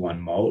like just one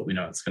malt, we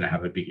know it's going to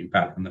have a big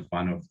impact on the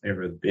final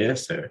flavor of the beer.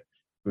 So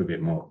we're a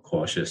bit more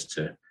cautious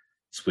to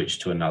switch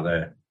to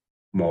another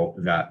malt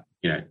without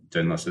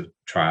doing lots of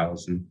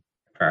trials and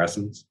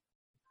comparisons.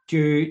 Do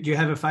you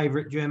have a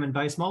favorite German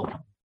base malt?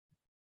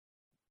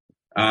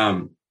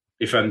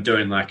 If I'm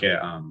doing like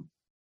a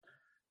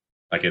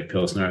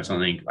Pilsner or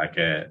something,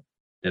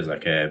 there's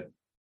like a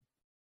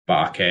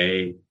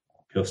Barquet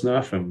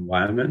Pilsner from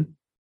Wyman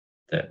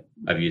that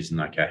I've used in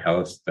like a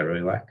Hellas that I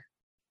really like.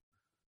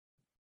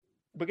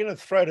 We're going to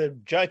throw to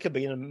Jacob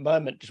in a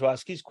moment to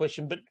ask his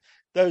question, but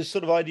those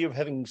sort of idea of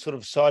having sort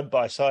of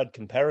side-by-side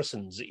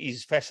comparisons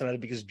is fascinating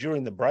because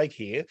during the break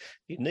here,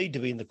 you need to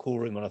be in the cool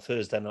room on a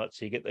Thursday night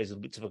so you get these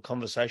little bits of a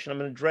conversation. I'm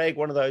going to drag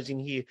one of those in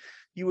here.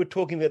 You were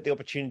talking about the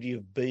opportunity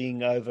of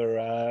being over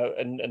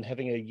and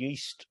having a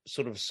yeast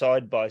sort of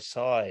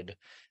side-by-side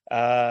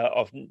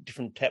of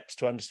different taps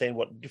to understand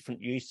what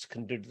different yeasts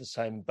can do to the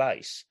same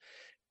base.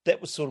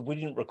 That was sort of, we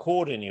didn't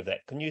record any of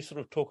that. Can you sort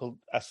of talk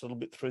us a little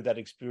bit through that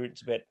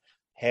experience about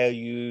how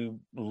you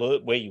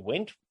learned, where you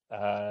went,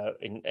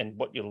 and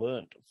what you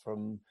learned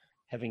from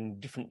having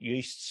different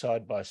yeasts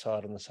side by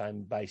side on the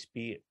same base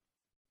beer?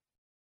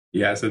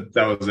 Yeah, so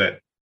that was at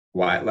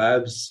White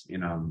Labs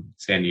in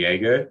San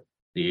Diego,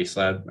 the yeast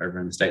lab over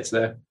in the States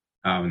there.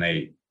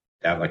 They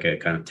have like a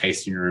kind of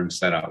tasting room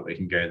set up where you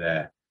can go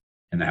there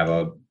and they have a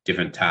lot of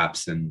different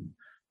taps. And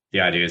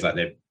the idea is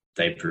like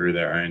they brew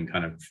their own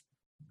kind of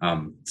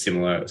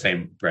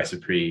same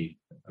recipe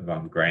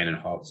of grain and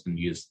hops and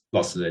use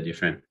lots of the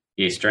different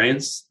yeast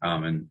strains,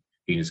 and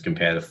you can just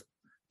compare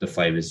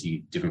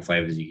the different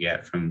flavors you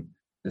get from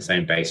the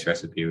same base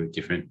recipe with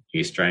different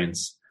yeast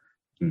strains.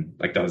 And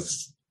like that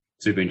was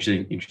super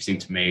interesting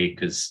to me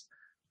because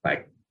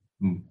like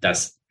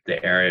that's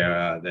the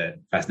area that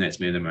fascinates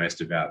me the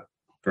most about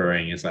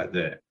brewing is like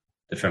the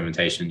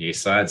fermentation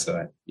yeast side. So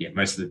like, yeah,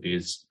 most of the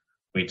beers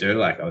we do,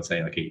 like I would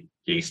say like a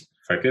yeast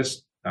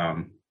focus.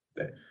 But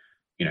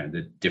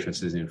the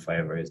differences in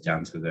flavor is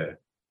down to the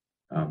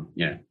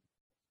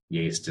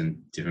yeast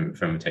and different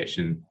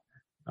fermentation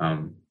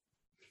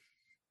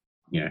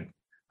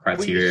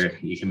criteria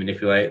you can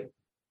manipulate.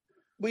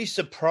 Were you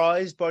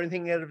surprised by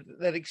anything out of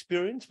that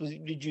experience?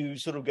 Did you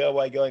sort of go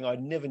away going, I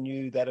never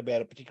knew that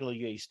about a particular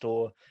yeast,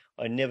 or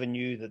I never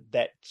knew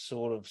that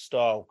sort of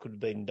style could have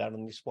been done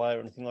in this way, or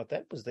anything like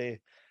that? Was there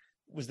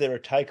a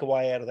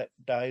takeaway out of that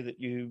day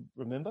that you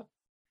remember?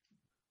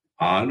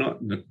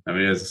 It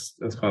was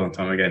quite a long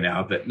time ago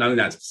now, but nothing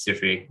that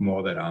specific,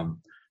 more that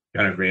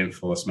kind of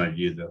reinforced my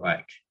view that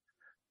like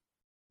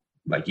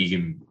you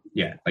can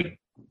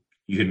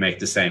make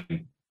the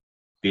same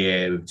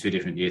beer with two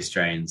different yeast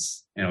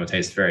strains and it will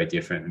taste very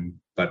different, and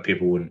like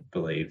people wouldn't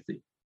believe that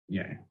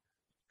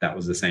that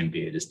was the same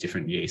beer, just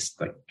different yeast.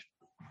 Like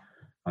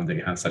I think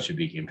it has such a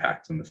big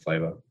impact on the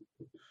flavor.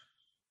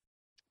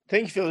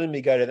 Thank you for letting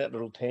me go to that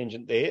little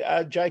tangent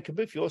there. Jacob,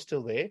 if you're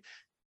still there,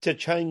 to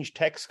change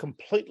tacks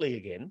completely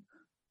again,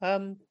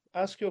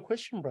 ask your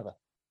question, brother.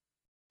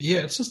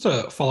 Yeah, it's just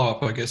a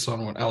follow-up, I guess,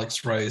 on what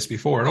Alex raised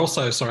before. And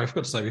also, sorry, I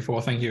forgot to say before,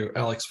 thank you,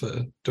 Alex,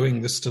 for doing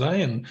this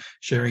today and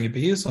sharing your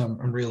beers. I'm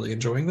really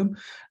enjoying them.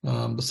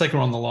 The second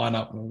one on the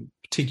lineup,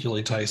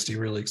 particularly tasty,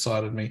 really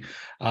excited me.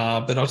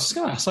 But I was just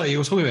going to say, you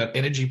were talking about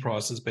energy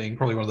prices being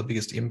probably one of the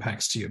biggest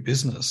impacts to your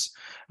business.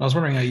 I was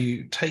wondering, are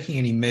you taking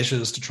any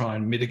measures to try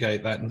and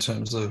mitigate that in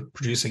terms of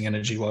producing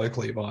energy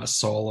locally via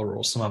solar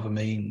or some other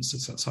means?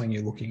 Is that something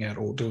you're looking at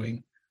or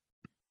doing?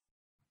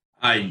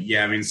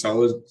 Yeah, I mean,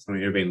 solar is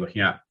something we've been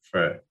looking at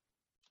for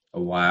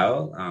a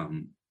while.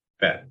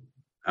 But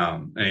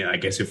I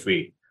guess if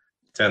we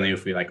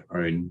like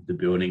own the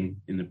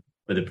building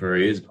where the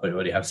brewery is, probably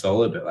already have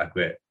solar, but like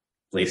we're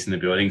leasing the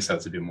building, so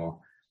it's a bit more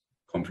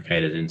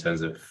complicated in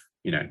terms of,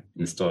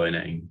 installing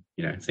it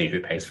and, seeing who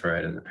pays for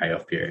it and the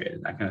payoff period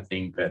and that kind of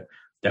thing. But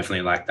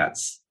definitely like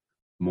that's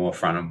more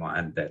front of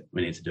mind that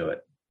we need to do it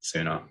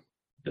sooner.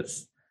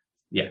 Because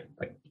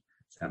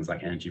sounds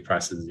like energy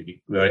prices,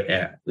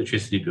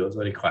 electricity bills are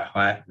already quite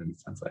high, and it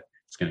sounds like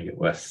it's going to get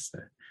worse. So.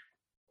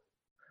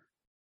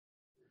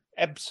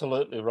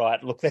 Absolutely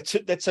right. Look,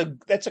 that's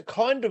a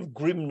kind of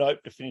grim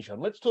note to finish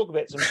on. Let's talk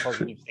about some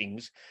positive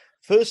things.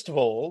 First of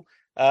all,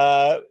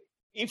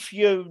 if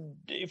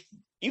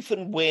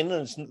and when,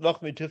 and it's not going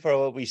to be too far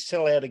away, we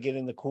sell out again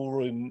in the Cool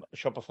Room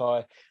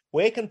Shopify,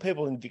 where can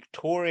people in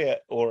Victoria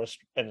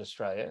and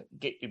Australia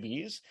get your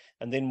beers?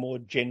 And then more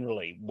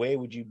generally, where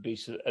would you be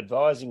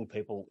advising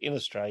people in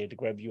Australia to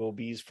grab your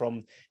beers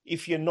from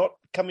if you're not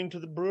coming to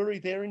the brewery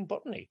there in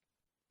Botany?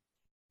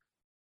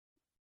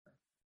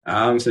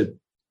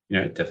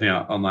 Definitely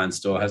our online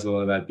store has a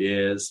lot of our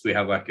beers. We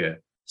have like a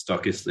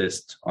stockist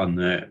list on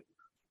the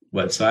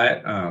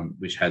website,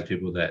 which has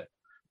people that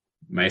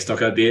may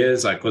stock our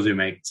beers. Like, because we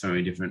make so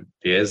many different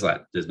beers,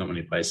 like there's not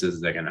many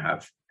places they're going to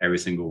have every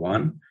single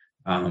one.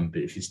 But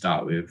if you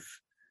start with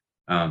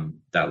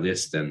that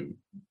list, then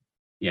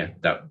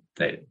that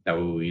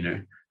will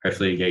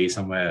hopefully get you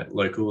somewhere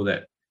local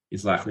that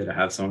is likely to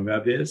have some of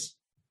our beers.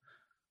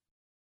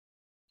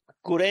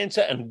 Good answer.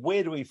 And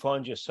where do we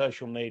find your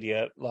social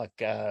media?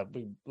 Like,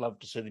 we'd love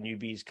to see the new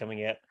beers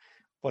coming out.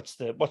 What's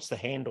the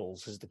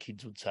handles, as the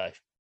kids would say?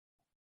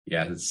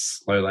 Yeah,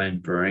 it's Slow Lane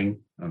Brewing,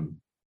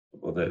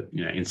 or the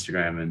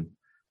Instagram and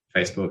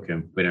Facebook,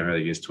 and we don't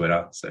really use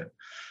Twitter, so.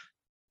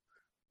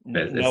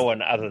 No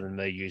one other than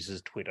me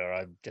uses Twitter.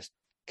 I just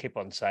keep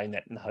on saying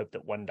that and hope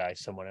that one day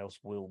someone else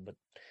will.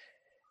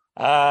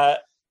 But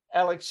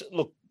Alex,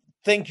 look,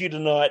 thank you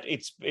tonight.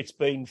 It's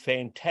been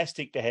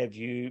fantastic to have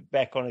you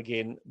back on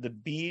again. The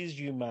beers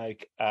you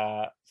make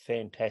are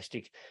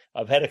fantastic.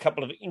 I've had a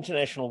couple of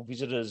international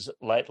visitors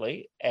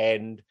lately,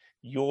 and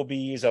your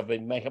beers, I've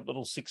been making up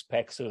little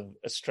 6-packs of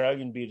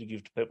Australian beer to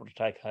give to people to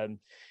take home.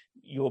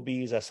 Your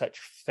beers are such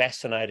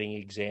fascinating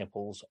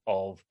examples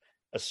of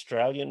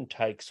Australian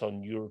takes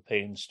on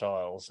European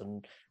styles,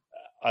 and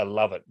I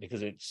love it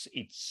because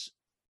it's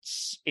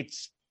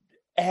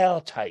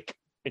our take.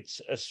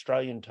 It's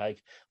Australian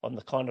take on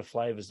the kind of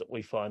flavours that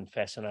we find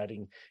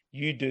fascinating.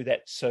 You do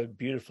that so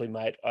beautifully,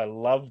 mate. I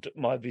loved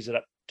my visit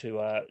up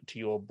to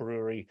your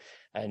brewery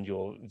and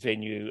your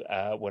venue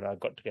when I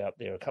got to go up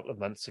there a couple of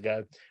months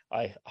ago.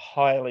 I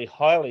highly,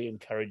 highly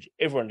encourage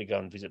everyone to go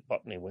and visit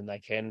Botany when they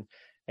can.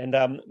 And,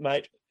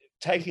 mate,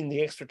 taking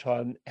the extra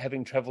time,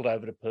 having travelled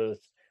over to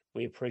Perth,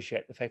 we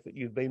appreciate the fact that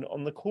you've been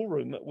on the Cool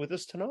Room with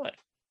us tonight.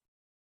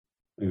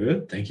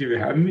 Good. Thank you for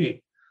having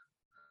me.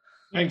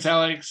 Thanks,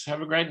 Alex.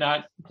 Have a great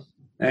night.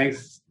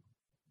 Thanks.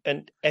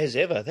 And as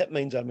ever, that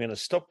means I'm going to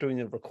stop doing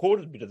the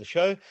recorded bit of the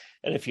show.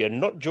 And if you're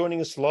not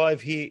joining us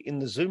live here in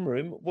the Zoom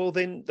room, well,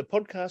 then the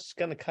podcast is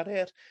going to cut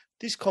out.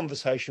 This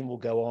conversation will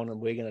go on and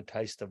we're going to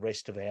taste the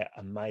rest of our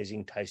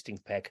amazing tasting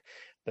pack.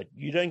 But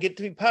you don't get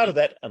to be part of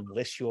that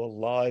unless you're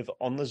live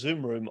on the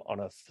Zoom room on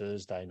a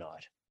Thursday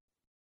night.